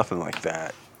yeah. Nothing like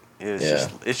that.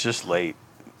 It's just late.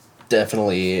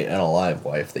 Definitely an alive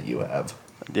wife that you have.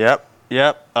 Yep.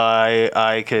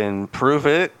 I can prove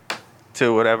it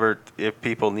to whatever, if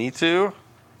people need to.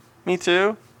 Me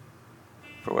too.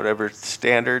 For whatever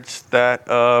standards that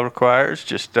requires.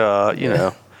 Just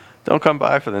don't come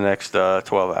by for the next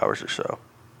 12 hours or so.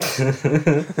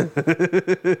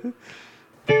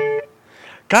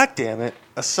 God damn it.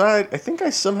 I think I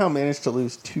somehow managed to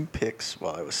lose 2 picks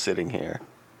while I was sitting here.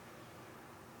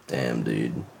 Damn,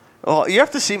 dude. Well, you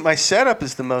have to see, my setup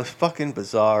is the most fucking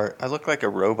bizarre. I look like a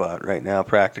robot right now,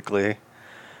 practically.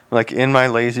 Like in my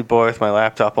Lazy Boy with my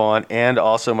laptop on, and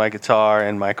also my guitar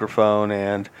and microphone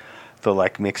and the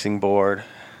like mixing board.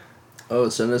 Oh,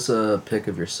 send us a pic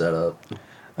of your setup.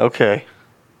 Okay.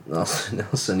 I'll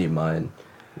send you mine,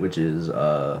 which is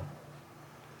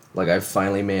like I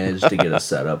finally managed to get a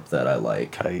setup that I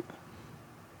like. Tight.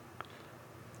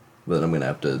 But I'm gonna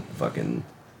have to fucking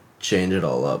change it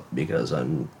all up because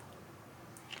I'm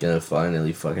gonna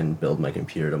finally fucking build my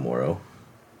computer tomorrow.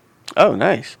 Oh,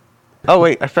 nice. Oh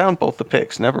wait, I found both the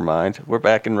picks. Never mind. We're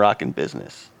back in rockin'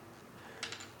 business.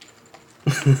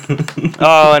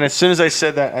 Oh, and as soon as I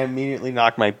said that, I immediately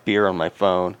knocked my beer on my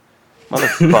phone.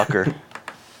 Motherfucker.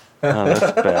 Oh,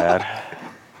 that's bad.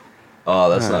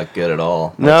 Oh, that's not good at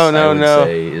all. No. I would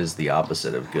say is the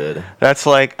opposite of good. That's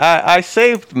like, I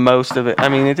saved most of it. I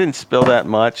mean, it didn't spill that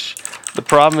much. The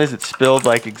problem is it spilled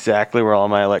like exactly where all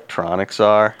my electronics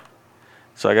are.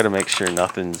 So I got to make sure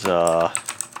nothing's, I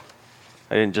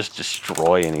didn't just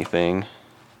destroy anything.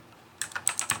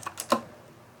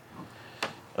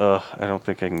 I don't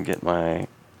think I can get my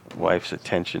wife's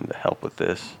attention to help with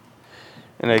this.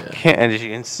 And I can't, and as you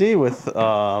can see with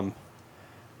all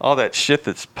that shit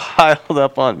that's piled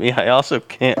up on me, I also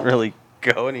can't really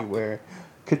go anywhere.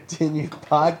 Continue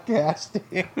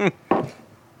podcasting.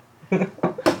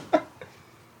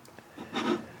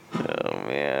 Oh,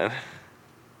 man.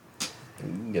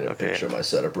 Get a picture of my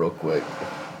setup real quick.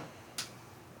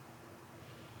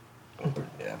 I'm pretty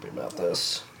happy about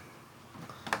this.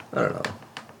 I don't know.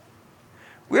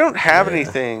 We don't have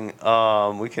anything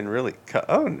we can really cut.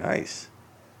 Oh, nice.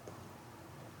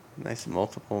 Nice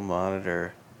multiple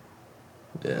monitor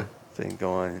thing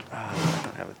going. Oh, I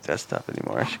don't have a desktop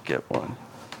anymore. I should get one.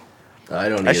 I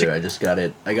don't either. I just got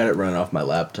it. I got it running off my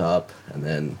laptop, and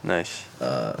then nice.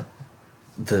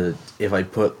 If I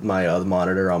put my other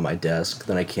monitor on my desk,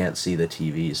 then I can't see the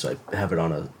TV. So I have it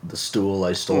on the stool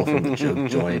I stole from the joke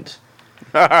joint.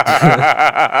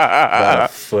 About a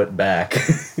foot back.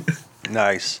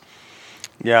 Nice.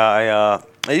 Yeah,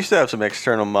 I used to have some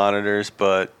external monitors,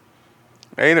 but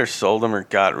I either sold them or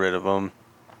got rid of them.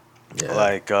 Yeah.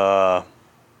 Like,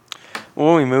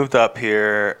 when we moved up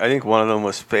here, I think one of them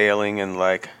was failing, and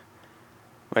like,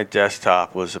 my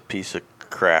desktop was a piece of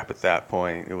crap at that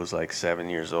point. It was like 7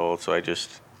 years old, so I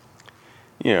just,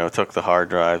 took the hard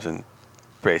drives and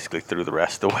basically threw the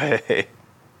rest away.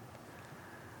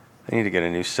 I need to get a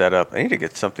new setup. I need to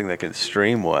get something that can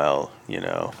stream well,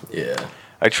 Yeah.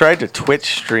 I tried to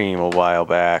Twitch stream a while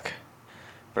back,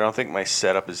 but I don't think my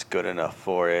setup is good enough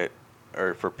for it,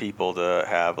 or for people to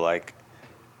have like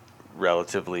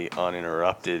relatively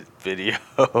uninterrupted video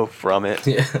from it.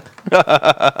 Yeah.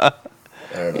 I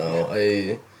don't know.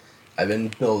 I've been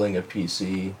building a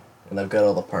PC, and I've got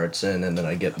all the parts in, and then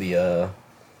I get the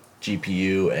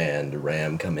GPU and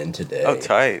RAM come in today. Oh,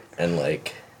 tight. And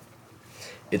like,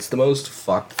 it's the most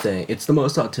fucked thing. It's the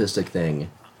most autistic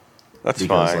thing. That's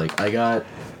because, fine. like, I got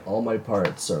all my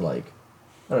parts are like,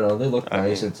 I don't know, they look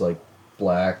nice. It's like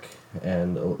black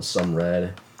and some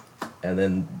red, and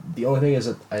then the only thing is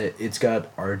that it's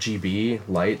got RGB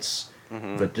lights,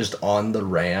 but just on the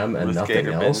RAM and Ruth nothing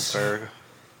Gator else. Binsberg.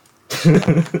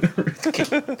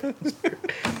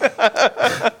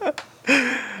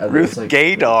 Ruth like,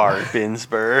 Gaydar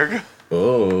Binsberg.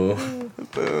 Oh.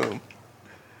 Boom.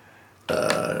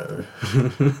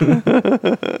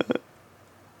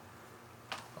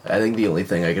 I think the only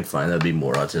thing I could find that'd be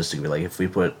more autistic would be like if we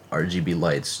put RGB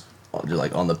lights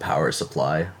like on the power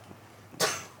supply.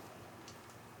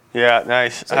 Yeah,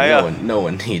 nice. Like no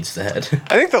one needs that.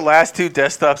 I think the last two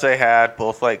desktops I had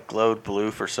both like glowed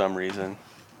blue for some reason.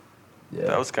 Yeah.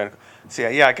 That was kind of. See,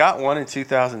 yeah, I got one in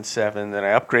 2007, then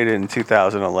I upgraded in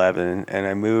 2011, and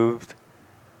I moved.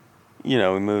 We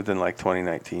moved in like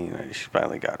 2019. I just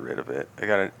finally got rid of it.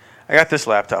 I got this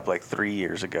laptop like 3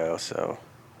 years ago, so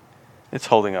it's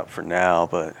holding up for now.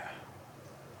 But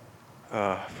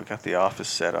if we got the office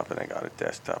set up and I got a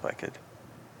desktop, I could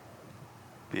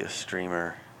be a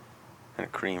streamer and a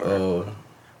creamer. Oh.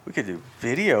 We could do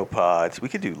video pods. We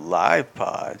could do live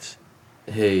pods.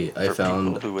 Hey, I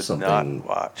found people who would something. not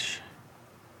watch.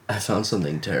 I found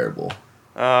something terrible.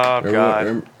 Oh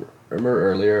God. Remember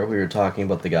earlier we were talking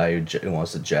about the guy who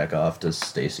wants to jack off to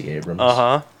Stacey Abrams?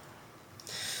 Uh-huh.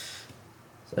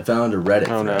 I found a Reddit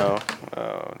Oh thread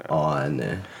no.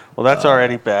 on Well, that's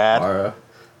already bad.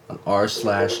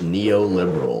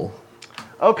 r/neoliberal.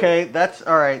 Okay, that's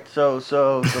all right. So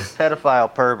the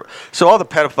pedophile pervert. So all the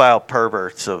pedophile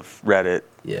perverts of Reddit.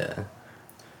 Yeah.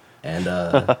 And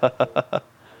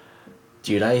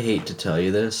dude, I hate to tell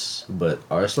you this, but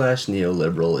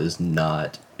r/neoliberal is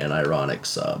not an ironic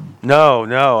sub. No,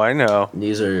 I know.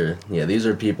 These are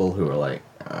people who are like,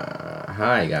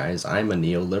 hi guys, I'm a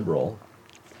neoliberal.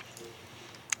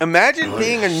 Imagine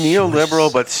being a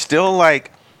neoliberal, but still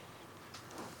like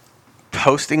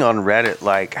posting on Reddit.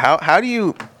 Like, how do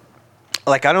you?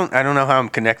 Like, I don't know how I'm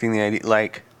connecting the idea.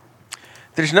 Like,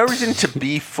 there's no reason to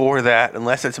be for that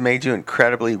unless it's made you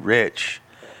incredibly rich.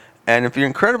 And if you're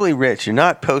incredibly rich, you're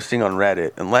not posting on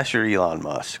Reddit unless you're Elon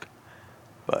Musk.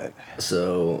 But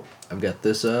so I've got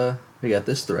this. We got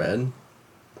this thread.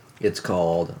 It's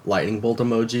called lightning bolt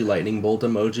emoji, lightning bolt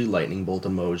emoji, lightning bolt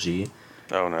emoji.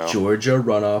 Oh no. Georgia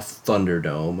runoff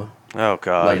Thunderdome. Oh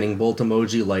god. Lightning bolt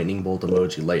emoji, lightning bolt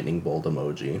emoji, lightning bolt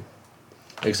emoji.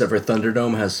 Except for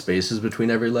Thunderdome has spaces between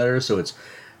every letter, so it's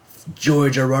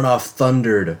Georgia runoff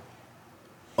thundered.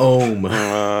 Ohm.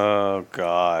 Oh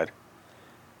god.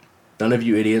 None of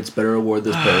you idiots better award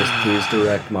this post. Please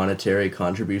direct monetary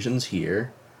contributions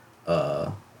here.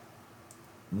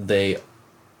 They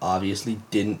obviously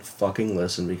didn't fucking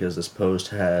listen because this post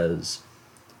has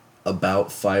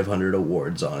about 500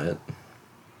 awards on it.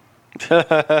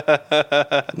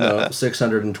 No,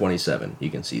 627. You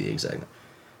can see the exact.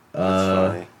 That's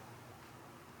funny.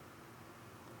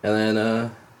 And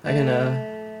then I can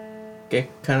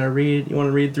get kind of read. You want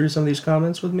to read through some of these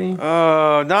comments with me?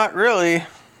 Not really.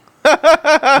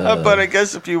 But I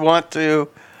guess if you want to,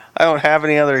 I don't have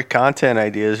any other content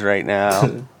ideas right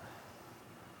now.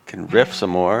 Can riff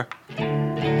some more.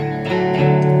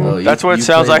 Oh, That's what it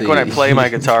sounds like when I play my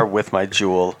guitar with my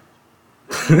Jewel.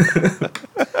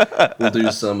 We'll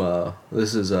do some.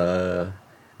 This is the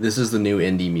new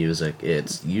indie music.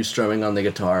 It's you strumming on the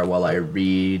guitar while I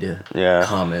read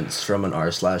comments from an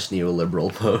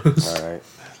r/neoliberal post. All right,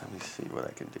 let me see what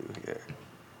I can do here.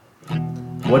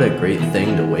 What a great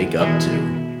thing to wake up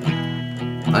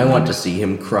to. I want to see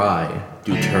him cry.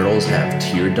 Do turtles have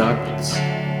tear ducts?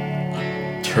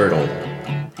 Turtle.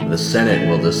 The Senate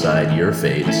will decide your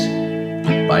fates.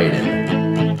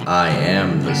 Biden. I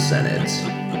am the Senate.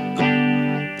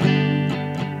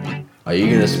 Are you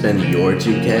gonna spend your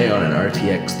 2K on an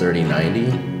RTX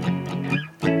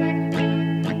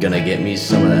 3090? Gonna get me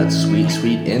some of that sweet,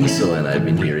 sweet insulin I've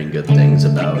been hearing good things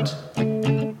about.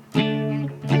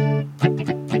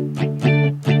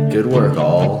 Good work,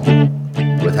 all.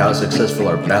 With how successful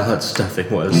our ballot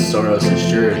stuffing was, Soros is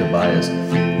sure to buy us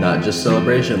not just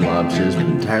Celebration lobsters, but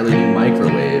entirely new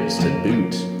microwaves to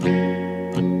boot.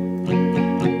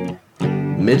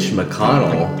 Mitch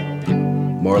McConnell,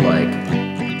 more like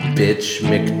Bitch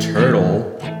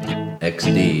McTurtle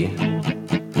XD.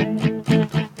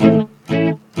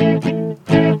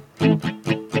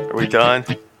 Are we done?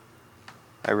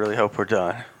 I really hope we're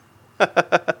done.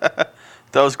 That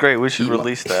was great. We should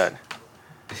release that.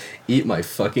 Eat my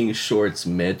fucking shorts,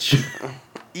 Mitch.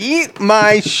 Eat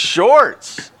my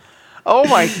shorts. Oh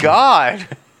my God.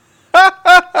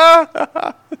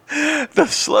 The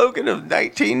slogan of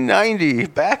 1990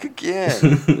 back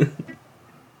again.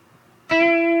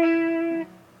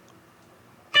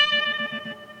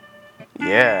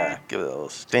 Yeah, give it a little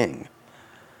sting.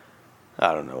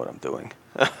 I don't know what I'm doing.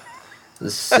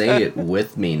 Say it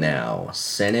with me now.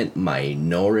 Senate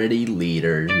Minority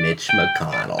Leader Mitch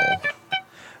McConnell.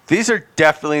 These are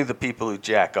definitely the people who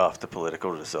jack off the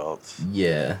political results.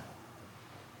 Yeah.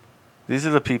 These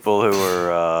are the people who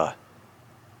are,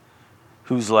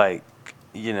 whose, like,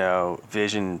 you know,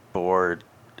 vision board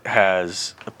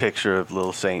has a picture of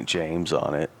Little St. James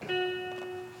on it.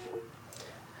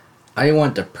 I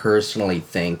want to personally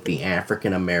thank the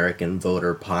African American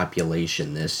voter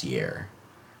population this year.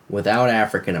 Without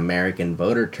African American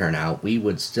voter turnout, we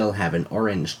would still have an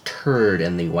orange turd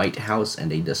in the White House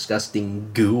and a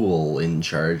disgusting ghoul in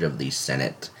charge of the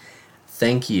Senate.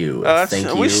 Thank you. Thank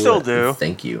you. We still do.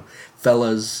 Thank you.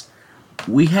 Fellas,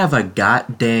 we have a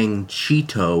goddamn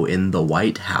Cheeto in the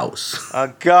White House.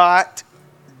 A god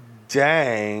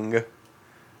dang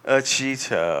a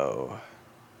Cheeto.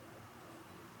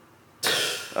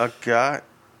 A god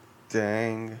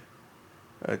dang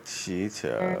a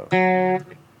Cheeto.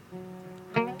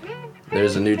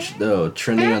 There's a new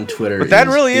trending on Twitter. But that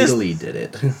really Italy did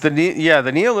it. The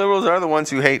neoliberals are the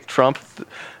ones who hate Trump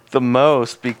the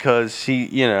most because he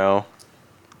doesn't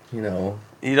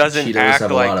Cheetos act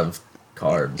have like a lot of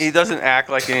carbs. he doesn't act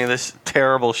like any of this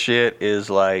terrible shit is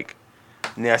like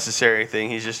necessary thing.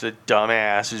 He's just a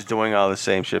dumbass who's doing all the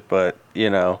same shit, but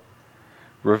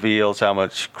reveals how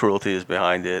much cruelty is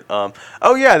behind it.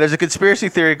 There's a conspiracy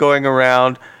theory going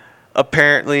around.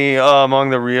 Apparently,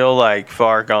 among the real,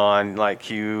 far gone,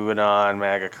 QAnon,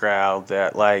 MAGA crowd,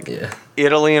 that,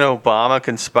 Italy and Obama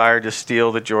conspired to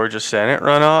steal the Georgia Senate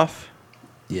runoff.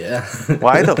 Yeah.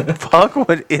 Why the fuck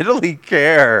would Italy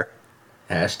care?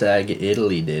 Hashtag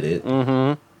Italy did it.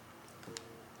 Mm-hmm.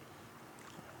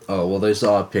 Oh, well, they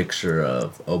saw a picture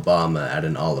of Obama at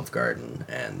an Olive Garden,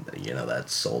 and, that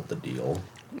sold the deal.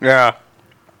 Yeah.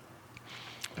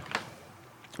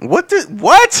 What?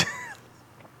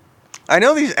 I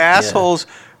know these assholes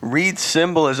read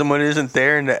symbolism when it isn't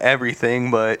there into everything,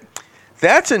 but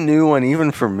that's a new one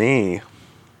even for me.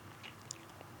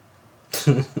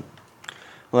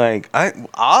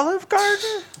 Olive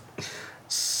Garden?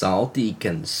 Salty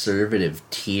conservative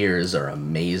tears are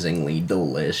amazingly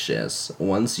delicious.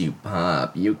 Once you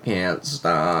pop, you can't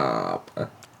stop.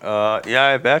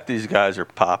 I bet these guys are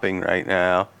popping right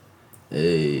now.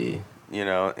 Hey.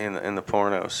 In the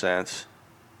porno sense.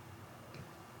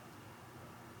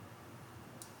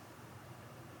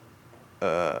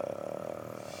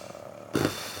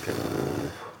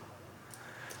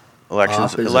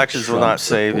 Elections will not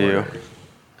save you.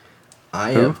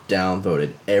 I have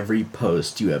downvoted every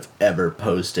post you have ever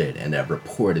posted and have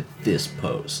reported this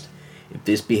post. If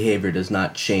this behavior does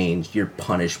not change, your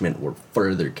punishment will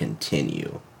further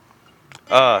continue.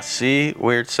 See?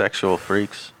 Weird sexual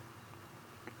freaks.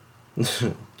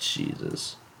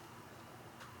 Jesus.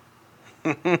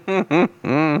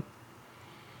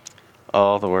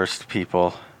 All the worst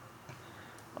people.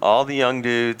 All the young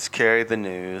dudes carry the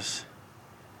news.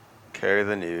 Carry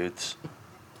the nudes.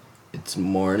 It's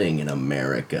morning in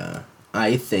America.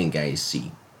 I think I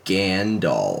see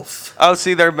Gandalf. Oh,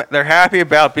 see, they're happy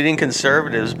about beating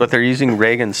conservatives, but they're using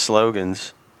Reagan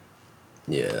slogans.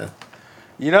 Yeah.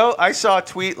 I saw a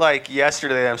tweet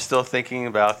yesterday that I'm still thinking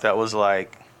about that was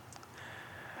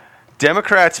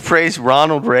Democrats praise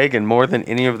Ronald Reagan more than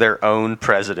any of their own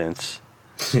presidents.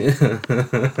 I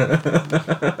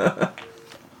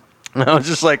was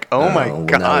just like, oh my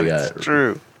God, it's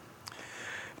true.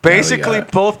 Basically,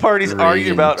 both parties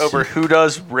argue about over who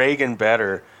does Reagan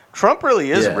better. Trump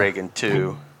really is Reagan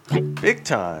too, big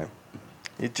time.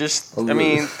 It just,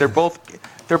 they're both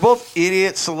they're both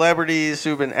idiot celebrities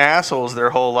who've been assholes their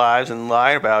whole lives and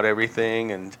lied about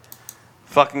everything and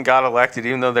fucking got elected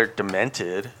even though they're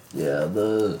demented. Yeah,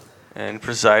 and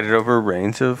presided over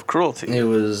reigns of cruelty. It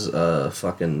was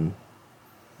fucking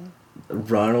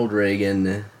Ronald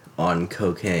Reagan on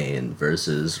cocaine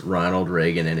versus Ronald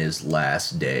Reagan in his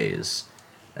last days.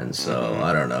 And so,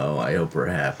 I don't know, I hope we're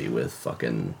happy with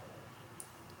fucking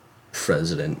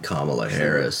President Kamala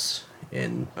Harris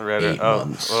in 8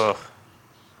 months.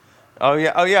 Oh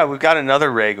yeah, we've got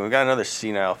another Reagan. We've got another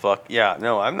senile fuck. Yeah,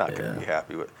 no, I'm not going to be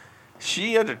happy with.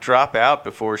 She had to drop out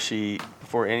before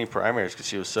any primaries because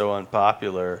she was so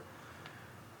unpopular.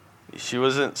 She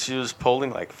was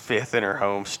polling like 5th in her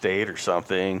home state or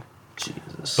something.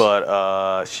 Jesus.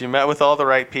 But she met with all the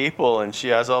right people and she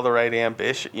has all the right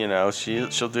ambition. You know,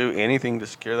 she'll do anything to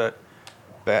secure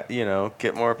that. You know,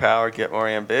 get more power, get more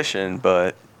ambition.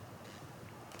 But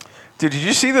dude, did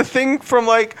you see the thing from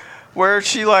like where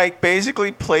she like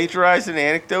basically plagiarized an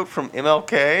anecdote from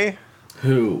MLK?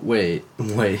 Who? Wait,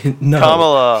 no.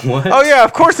 Kamala. What? Oh yeah,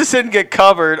 of course this didn't get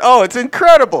covered. Oh, it's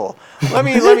incredible. Let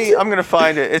me. I'm gonna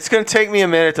find it. It's gonna take me a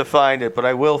minute to find it, but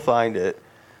I will find it.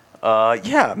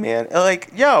 Yeah, man.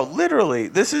 Like,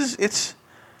 literally, it's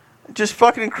just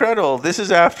fucking incredible. This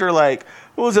is after like,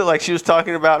 what was it like? She was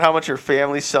talking about how much her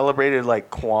family celebrated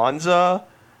like Kwanzaa.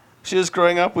 She was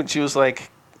growing up when she's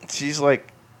like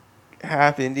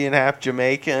half Indian, half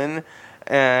Jamaican,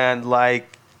 and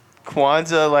like.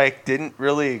 Kwanzaa like didn't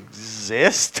really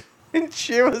exist when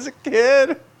she was a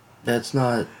kid. That's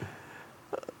not.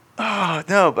 Oh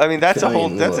no! I mean that's an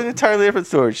entirely different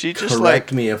story. She just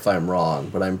correct me if I'm wrong,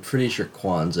 but I'm pretty sure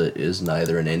Kwanzaa is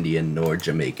neither an Indian nor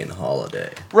Jamaican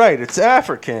holiday. Right, it's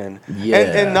African. Yeah,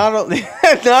 and not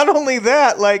only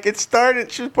that, like it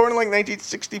started. She was born in like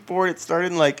 1964. It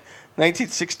started in like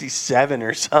 1967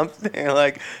 or something.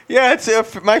 Like, yeah, it's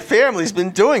my family's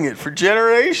been doing it for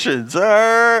generations.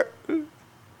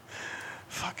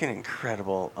 Fucking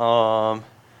incredible. All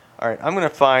right, I'm gonna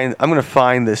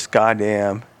find this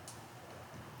goddamn.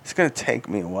 It's gonna take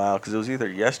me a while because it was either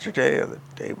yesterday or the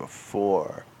day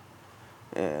before,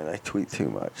 and I tweet too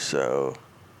much. So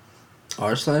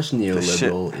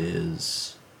r/neoliberal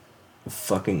is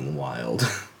fucking wild.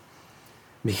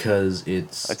 Because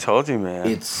it's... I told you, man.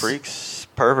 It's freaks,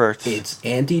 perverts. It's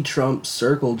anti-Trump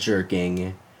circle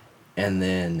jerking, and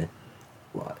then...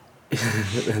 What?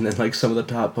 And then, like, some of the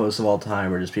top posts of all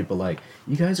time are just people like,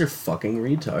 you guys are fucking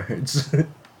retards.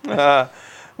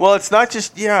 Well, it's not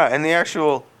just... Yeah, and the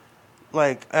actual,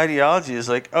 like, ideology is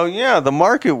like, oh, yeah, the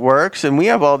market works, and we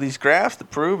have all these graphs to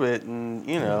prove it, and,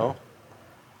 you know...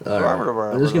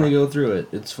 I'm just gonna go through it.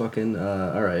 It's fucking...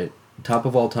 alright. Top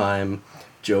of all time...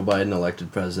 Joe Biden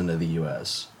elected president of the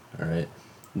U.S. All right.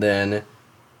 Then,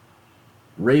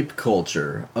 rape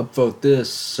culture. Upvote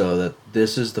this so that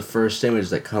this is the first image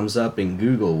that comes up in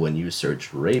Google when you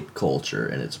search rape culture,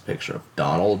 and it's a picture of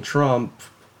Donald Trump.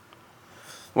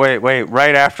 Wait.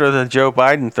 Right after the Joe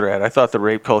Biden thread, I thought the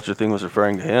rape culture thing was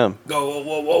referring to him. Whoa.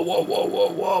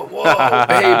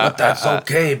 Hey, but that's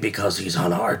okay because he's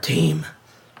on our team.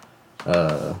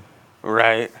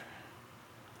 Right.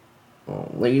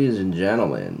 Well, ladies and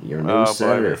gentlemen, your new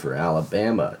senator for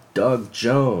Alabama, Doug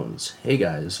Jones. Hey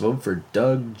guys, vote for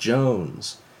Doug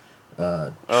Jones.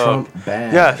 Trump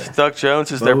bad. Yes, Doug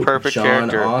Jones is their perfect John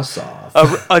character.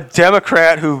 Ossoff. A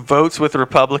Democrat who votes with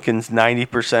Republicans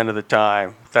 90% of the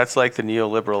time. That's like the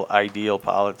neoliberal ideal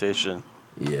politician.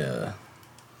 Yeah.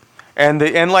 And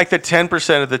like the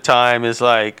 10% of the time is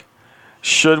like,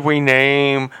 should we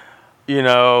name,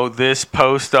 this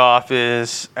post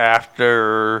office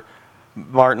after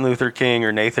Martin Luther King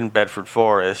or Nathan Bedford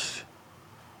Forrest?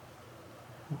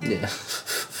 Yeah.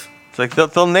 It's like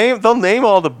they'll name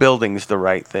all the buildings the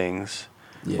right things.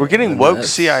 Yeah, we're getting woke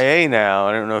CIA now.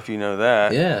 I don't know if you know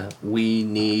that. Yeah, we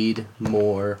need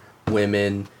more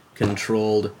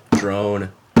women-controlled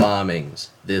drone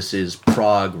bombings. This is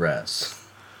progress.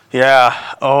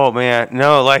 Yeah. Oh man,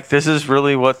 no. Like this is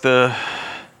really what the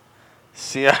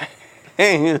CIA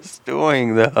is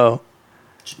doing, though.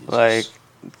 Jesus. Like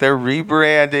they're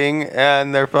rebranding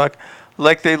and they're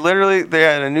like they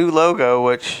had a new logo,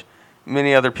 which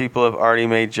many other people have already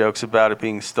made jokes about it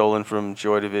being stolen from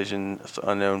Joy Division's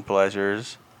Unknown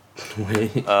Pleasures.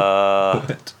 Wait.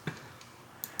 What?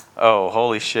 Oh,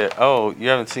 holy shit. Oh, you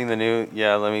haven't seen the new?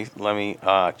 Yeah, let me.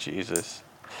 Jesus.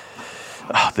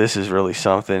 Oh, this is really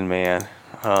something, man.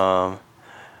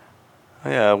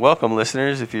 Yeah, welcome,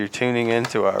 listeners, if you're tuning in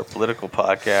to our political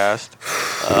podcast.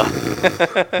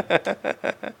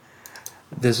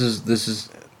 This is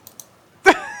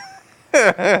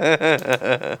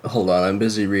Hold on, I'm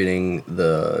busy reading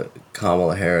the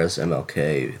Kamala Harris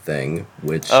MLK thing,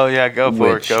 which Oh yeah, go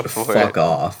for which, it. Go for fuck it.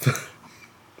 off.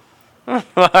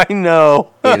 I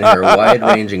know. In her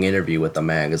wide-ranging interview with the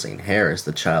magazine, Harris,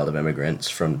 the child of immigrants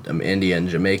from India and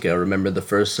Jamaica, remembered the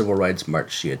first civil rights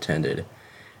march she attended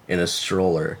in a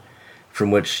stroller,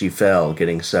 from which she fell,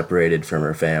 getting separated from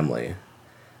her family.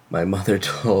 My mother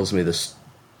tells the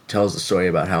story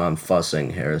about how I'm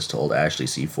fussing, Harris told Ashley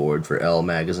C. Ford for Elle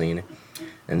magazine.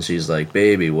 And she's like,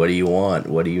 baby, what do you want?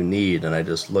 What do you need? And I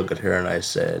just look at her and I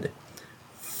said,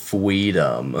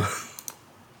 freedom.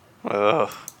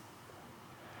 Ugh.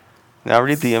 Now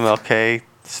read the MLK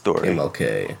story.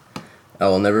 MLK. I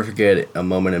will never forget a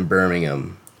moment in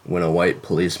Birmingham when a white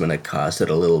policeman accosted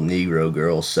a little Negro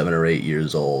girl 7 or 8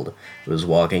 years old who was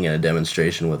walking in a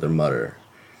demonstration with her mother.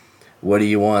 What do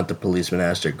you want? The policeman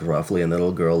asked her gruffly, and the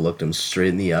little girl looked him straight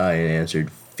in the eye and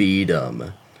answered,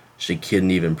 freedom. She couldn't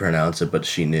even pronounce it, but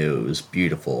she knew. It was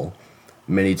beautiful.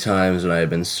 Many times when I have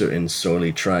been in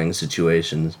sorely trying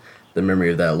situations, the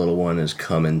memory of that little one has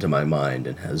come into my mind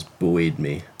and has buoyed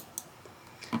me.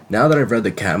 Now that I've read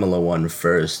the Kamala one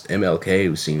first,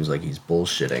 MLK seems like he's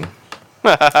bullshitting.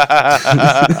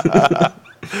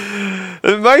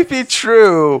 It might be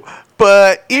true,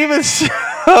 but even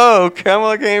so,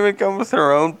 Kamala can't even come with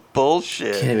her own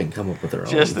bullshit. Can't even come up with her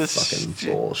own fucking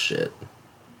bullshit.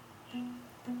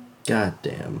 God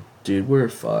damn. Dude, we're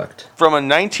fucked. From a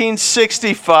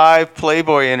 1965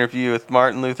 Playboy interview with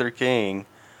Martin Luther King,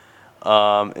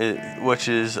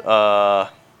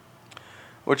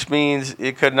 which means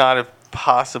it could not have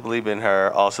possibly been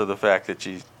her. Also, the fact that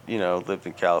she, lived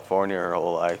in California her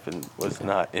whole life and was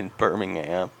not in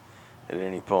Birmingham at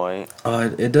any point.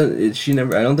 She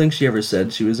never. I don't think she ever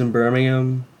said she was in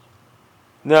Birmingham.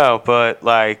 No, but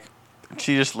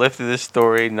she just lifted this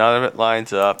story. None of it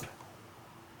lines up.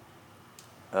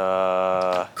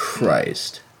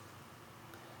 Christ.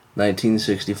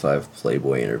 1965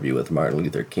 Playboy interview with Martin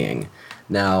Luther King.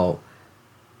 Now,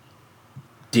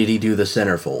 did he do the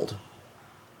centerfold?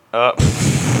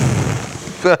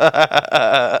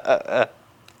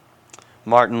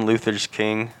 Martin Luther's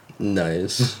King.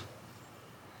 Nice.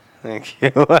 Thank you.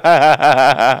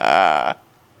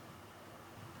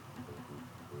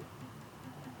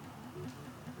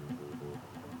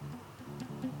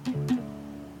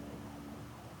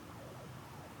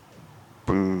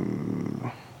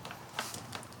 Boo.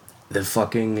 The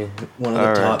fucking one of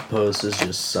the top posts is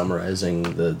just summarizing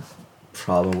the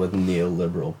problem with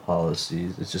neoliberal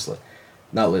policies. It's just like,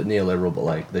 not neoliberal, but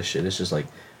like this shit. It's just like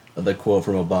the quote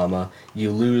from Obama: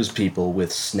 "You lose people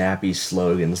with snappy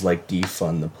slogans like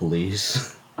defund the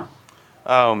police."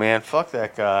 Oh man, fuck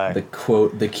that guy. The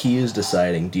quote: "The key is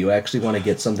deciding, do you actually want to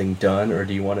get something done, or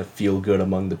do you want to feel good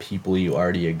among the people you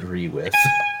already agree with?"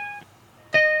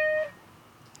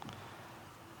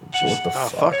 What the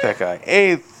fuck? Fuck that guy.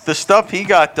 A, the stuff he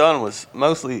got done was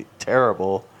mostly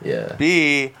terrible. Yeah.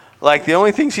 B, the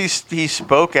only things he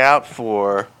spoke out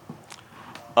for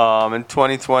in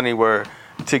 2020 were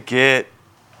to get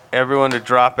everyone to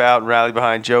drop out and rally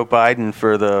behind Joe Biden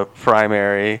for the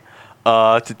primary,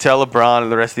 to tell LeBron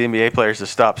and the rest of the NBA players to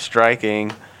stop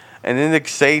striking, and then to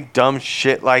say dumb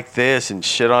shit like this and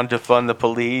shit on defund the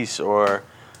police or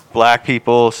black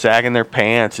people sagging their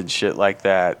pants and shit like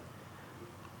that.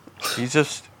 He's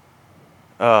just...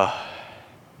 all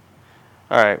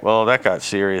right, well, that got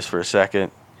serious for a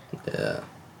second. Yeah.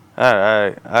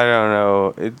 I don't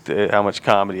know how much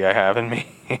comedy I have in me.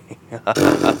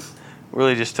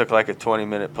 Really just took a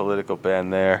 20-minute political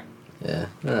bend there. Yeah.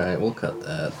 All right, we'll cut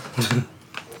that.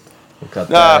 We'll cut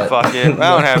Nah, that. fuck it. I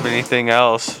don't have anything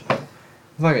else.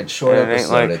 Fucking short And it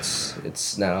ain't episode.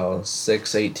 It's now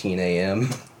 6:18 a.m.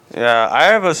 Yeah, I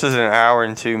have us as an hour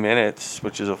and 2 minutes,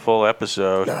 which is a full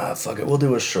episode. Nah, fuck it. We'll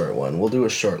do a short one. We'll do a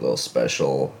short little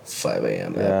special 5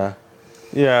 a.m. Yeah.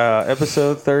 Yeah,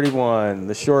 episode 31,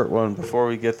 the short one before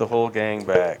we get the whole gang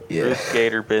back. Yeah. Ruth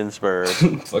Gator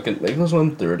Binsberg. Fucking make this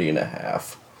one 30 and a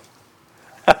half.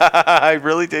 I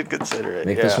really did consider it.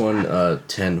 Make this one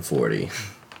 1040.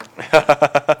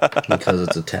 Because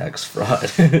it's a tax fraud.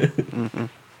 Mm-hmm.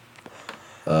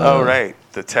 Right,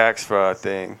 the tax fraud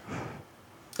thing.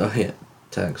 Oh yeah,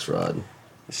 tax fraud.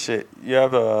 Shit, you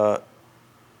have a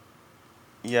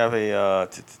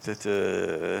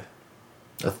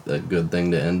good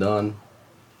thing to end on.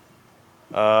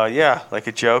 Yeah, like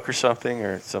a joke or something,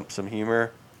 or some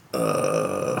humor.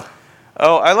 Oh,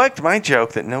 I liked my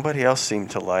joke that nobody else seemed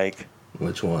to like.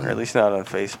 Which one? Or at least not on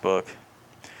Facebook.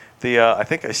 I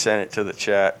think I sent it to the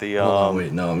chat. Hold on,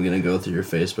 wait, no, I'm gonna go through your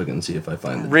Facebook and see if I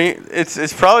find it.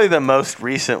 It's probably the most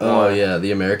recent one. Oh yeah,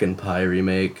 the American Pie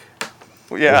remake.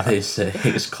 Yeah. They say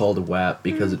it's called WAP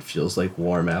because it feels like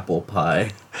warm apple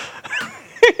pie.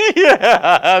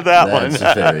 Yeah, that one.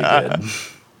 That's very good.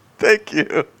 Thank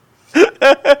you.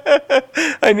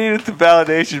 I needed the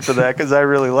validation for that because I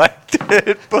really liked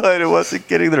it, but it wasn't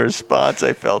getting the response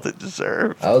I felt it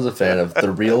deserved. I was a fan of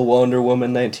the real Wonder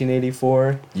Woman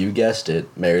 1984. You guessed it,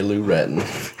 Mary Lou Retton.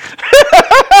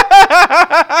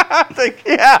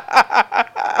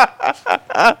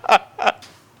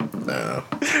 No.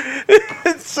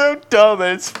 It's so dumb,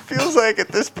 and it feels like at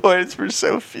this point it's for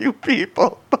so few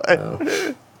people. But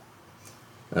No.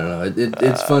 I don't know.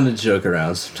 It's fun to joke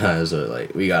around sometimes, but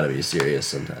like we gotta be serious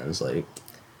sometimes. Like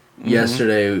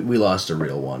yesterday, we lost a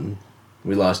real one.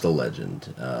 We lost a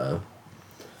legend. I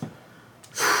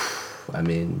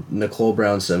mean, Nicole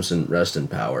Brown Simpson, rest in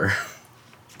power.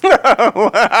 Fuck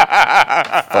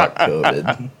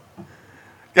COVID.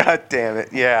 God damn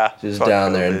it, yeah. She was Fuck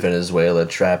down there in COVID. Venezuela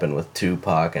trapping with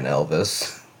Tupac and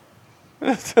Elvis.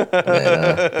 And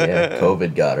yeah,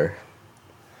 COVID got her.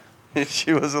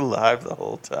 She was alive the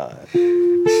whole time.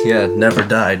 Yeah, never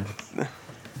died.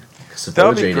 'Cause if That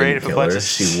would OJ be great didn't if a kill bunch her, of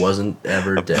she wasn't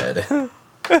ever dead.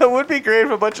 It would be great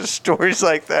if a bunch of stories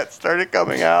like that started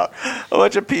coming out. A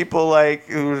bunch of people like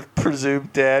who were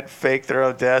presumed dead, faked their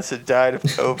own deaths, and died of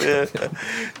COVID.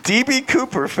 D.B.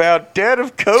 Cooper found dead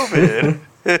of COVID.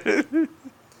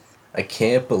 I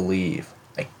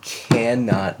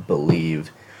cannot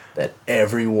believe that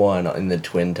everyone in the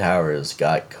Twin Towers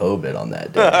got COVID on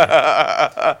that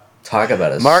day. Talk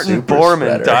about a Martin super Bormann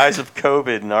spreader. dies of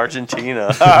COVID in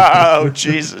Argentina. Oh,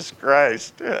 Jesus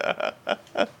Christ.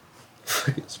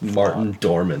 It's Martin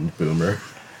Dorman, boomer.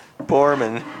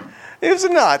 Bormann. He was a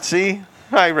Nazi,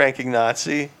 high-ranking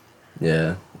Nazi.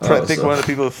 Yeah. I think one of the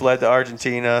people who fled to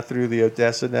Argentina through the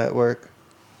Odessa network.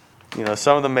 You know,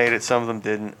 some of them made it, some of them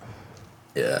didn't.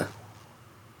 Yeah.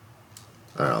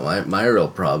 I don't know. My real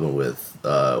problem with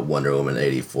Wonder Woman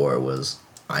 84 was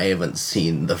I haven't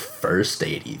seen the first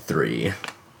 83.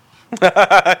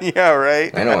 Yeah,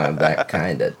 right? I don't have that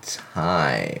kind of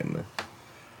time.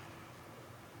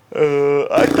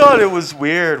 I thought it was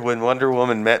weird when Wonder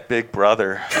Woman met Big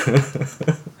Brother.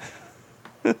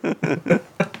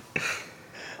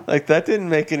 Like, that didn't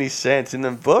make any sense. In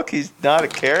the book, he's not a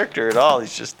character at all.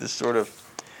 He's just this sort of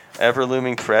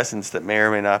ever-looming presence that may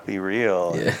or may not be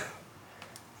real. Yeah.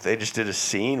 They just did a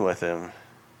scene with him.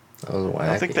 That was wacky. I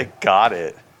don't think they got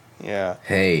it. Yeah.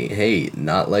 Hey,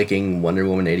 not liking Wonder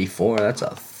Woman 84, that's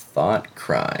a thought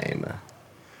crime.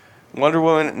 Wonder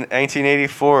Woman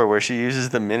 1984, where she uses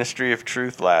the Ministry of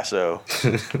Truth lasso.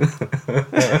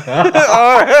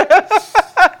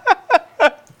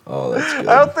 Oh, that's good.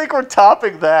 I don't think we're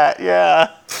topping that.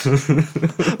 Yeah.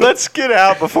 Let's get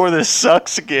out before this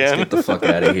sucks again. Get the fuck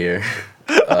out of here.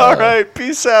 All right.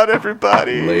 Peace out,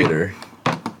 everybody. Later.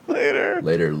 Later.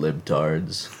 Later,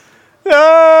 libtards.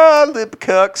 Lib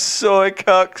cucks, soy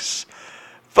cucks,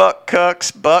 fuck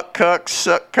cucks, butt cucks,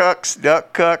 suck cucks,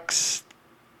 duck cucks.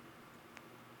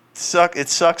 It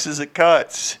sucks as it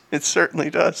cuts. It certainly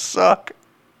does suck.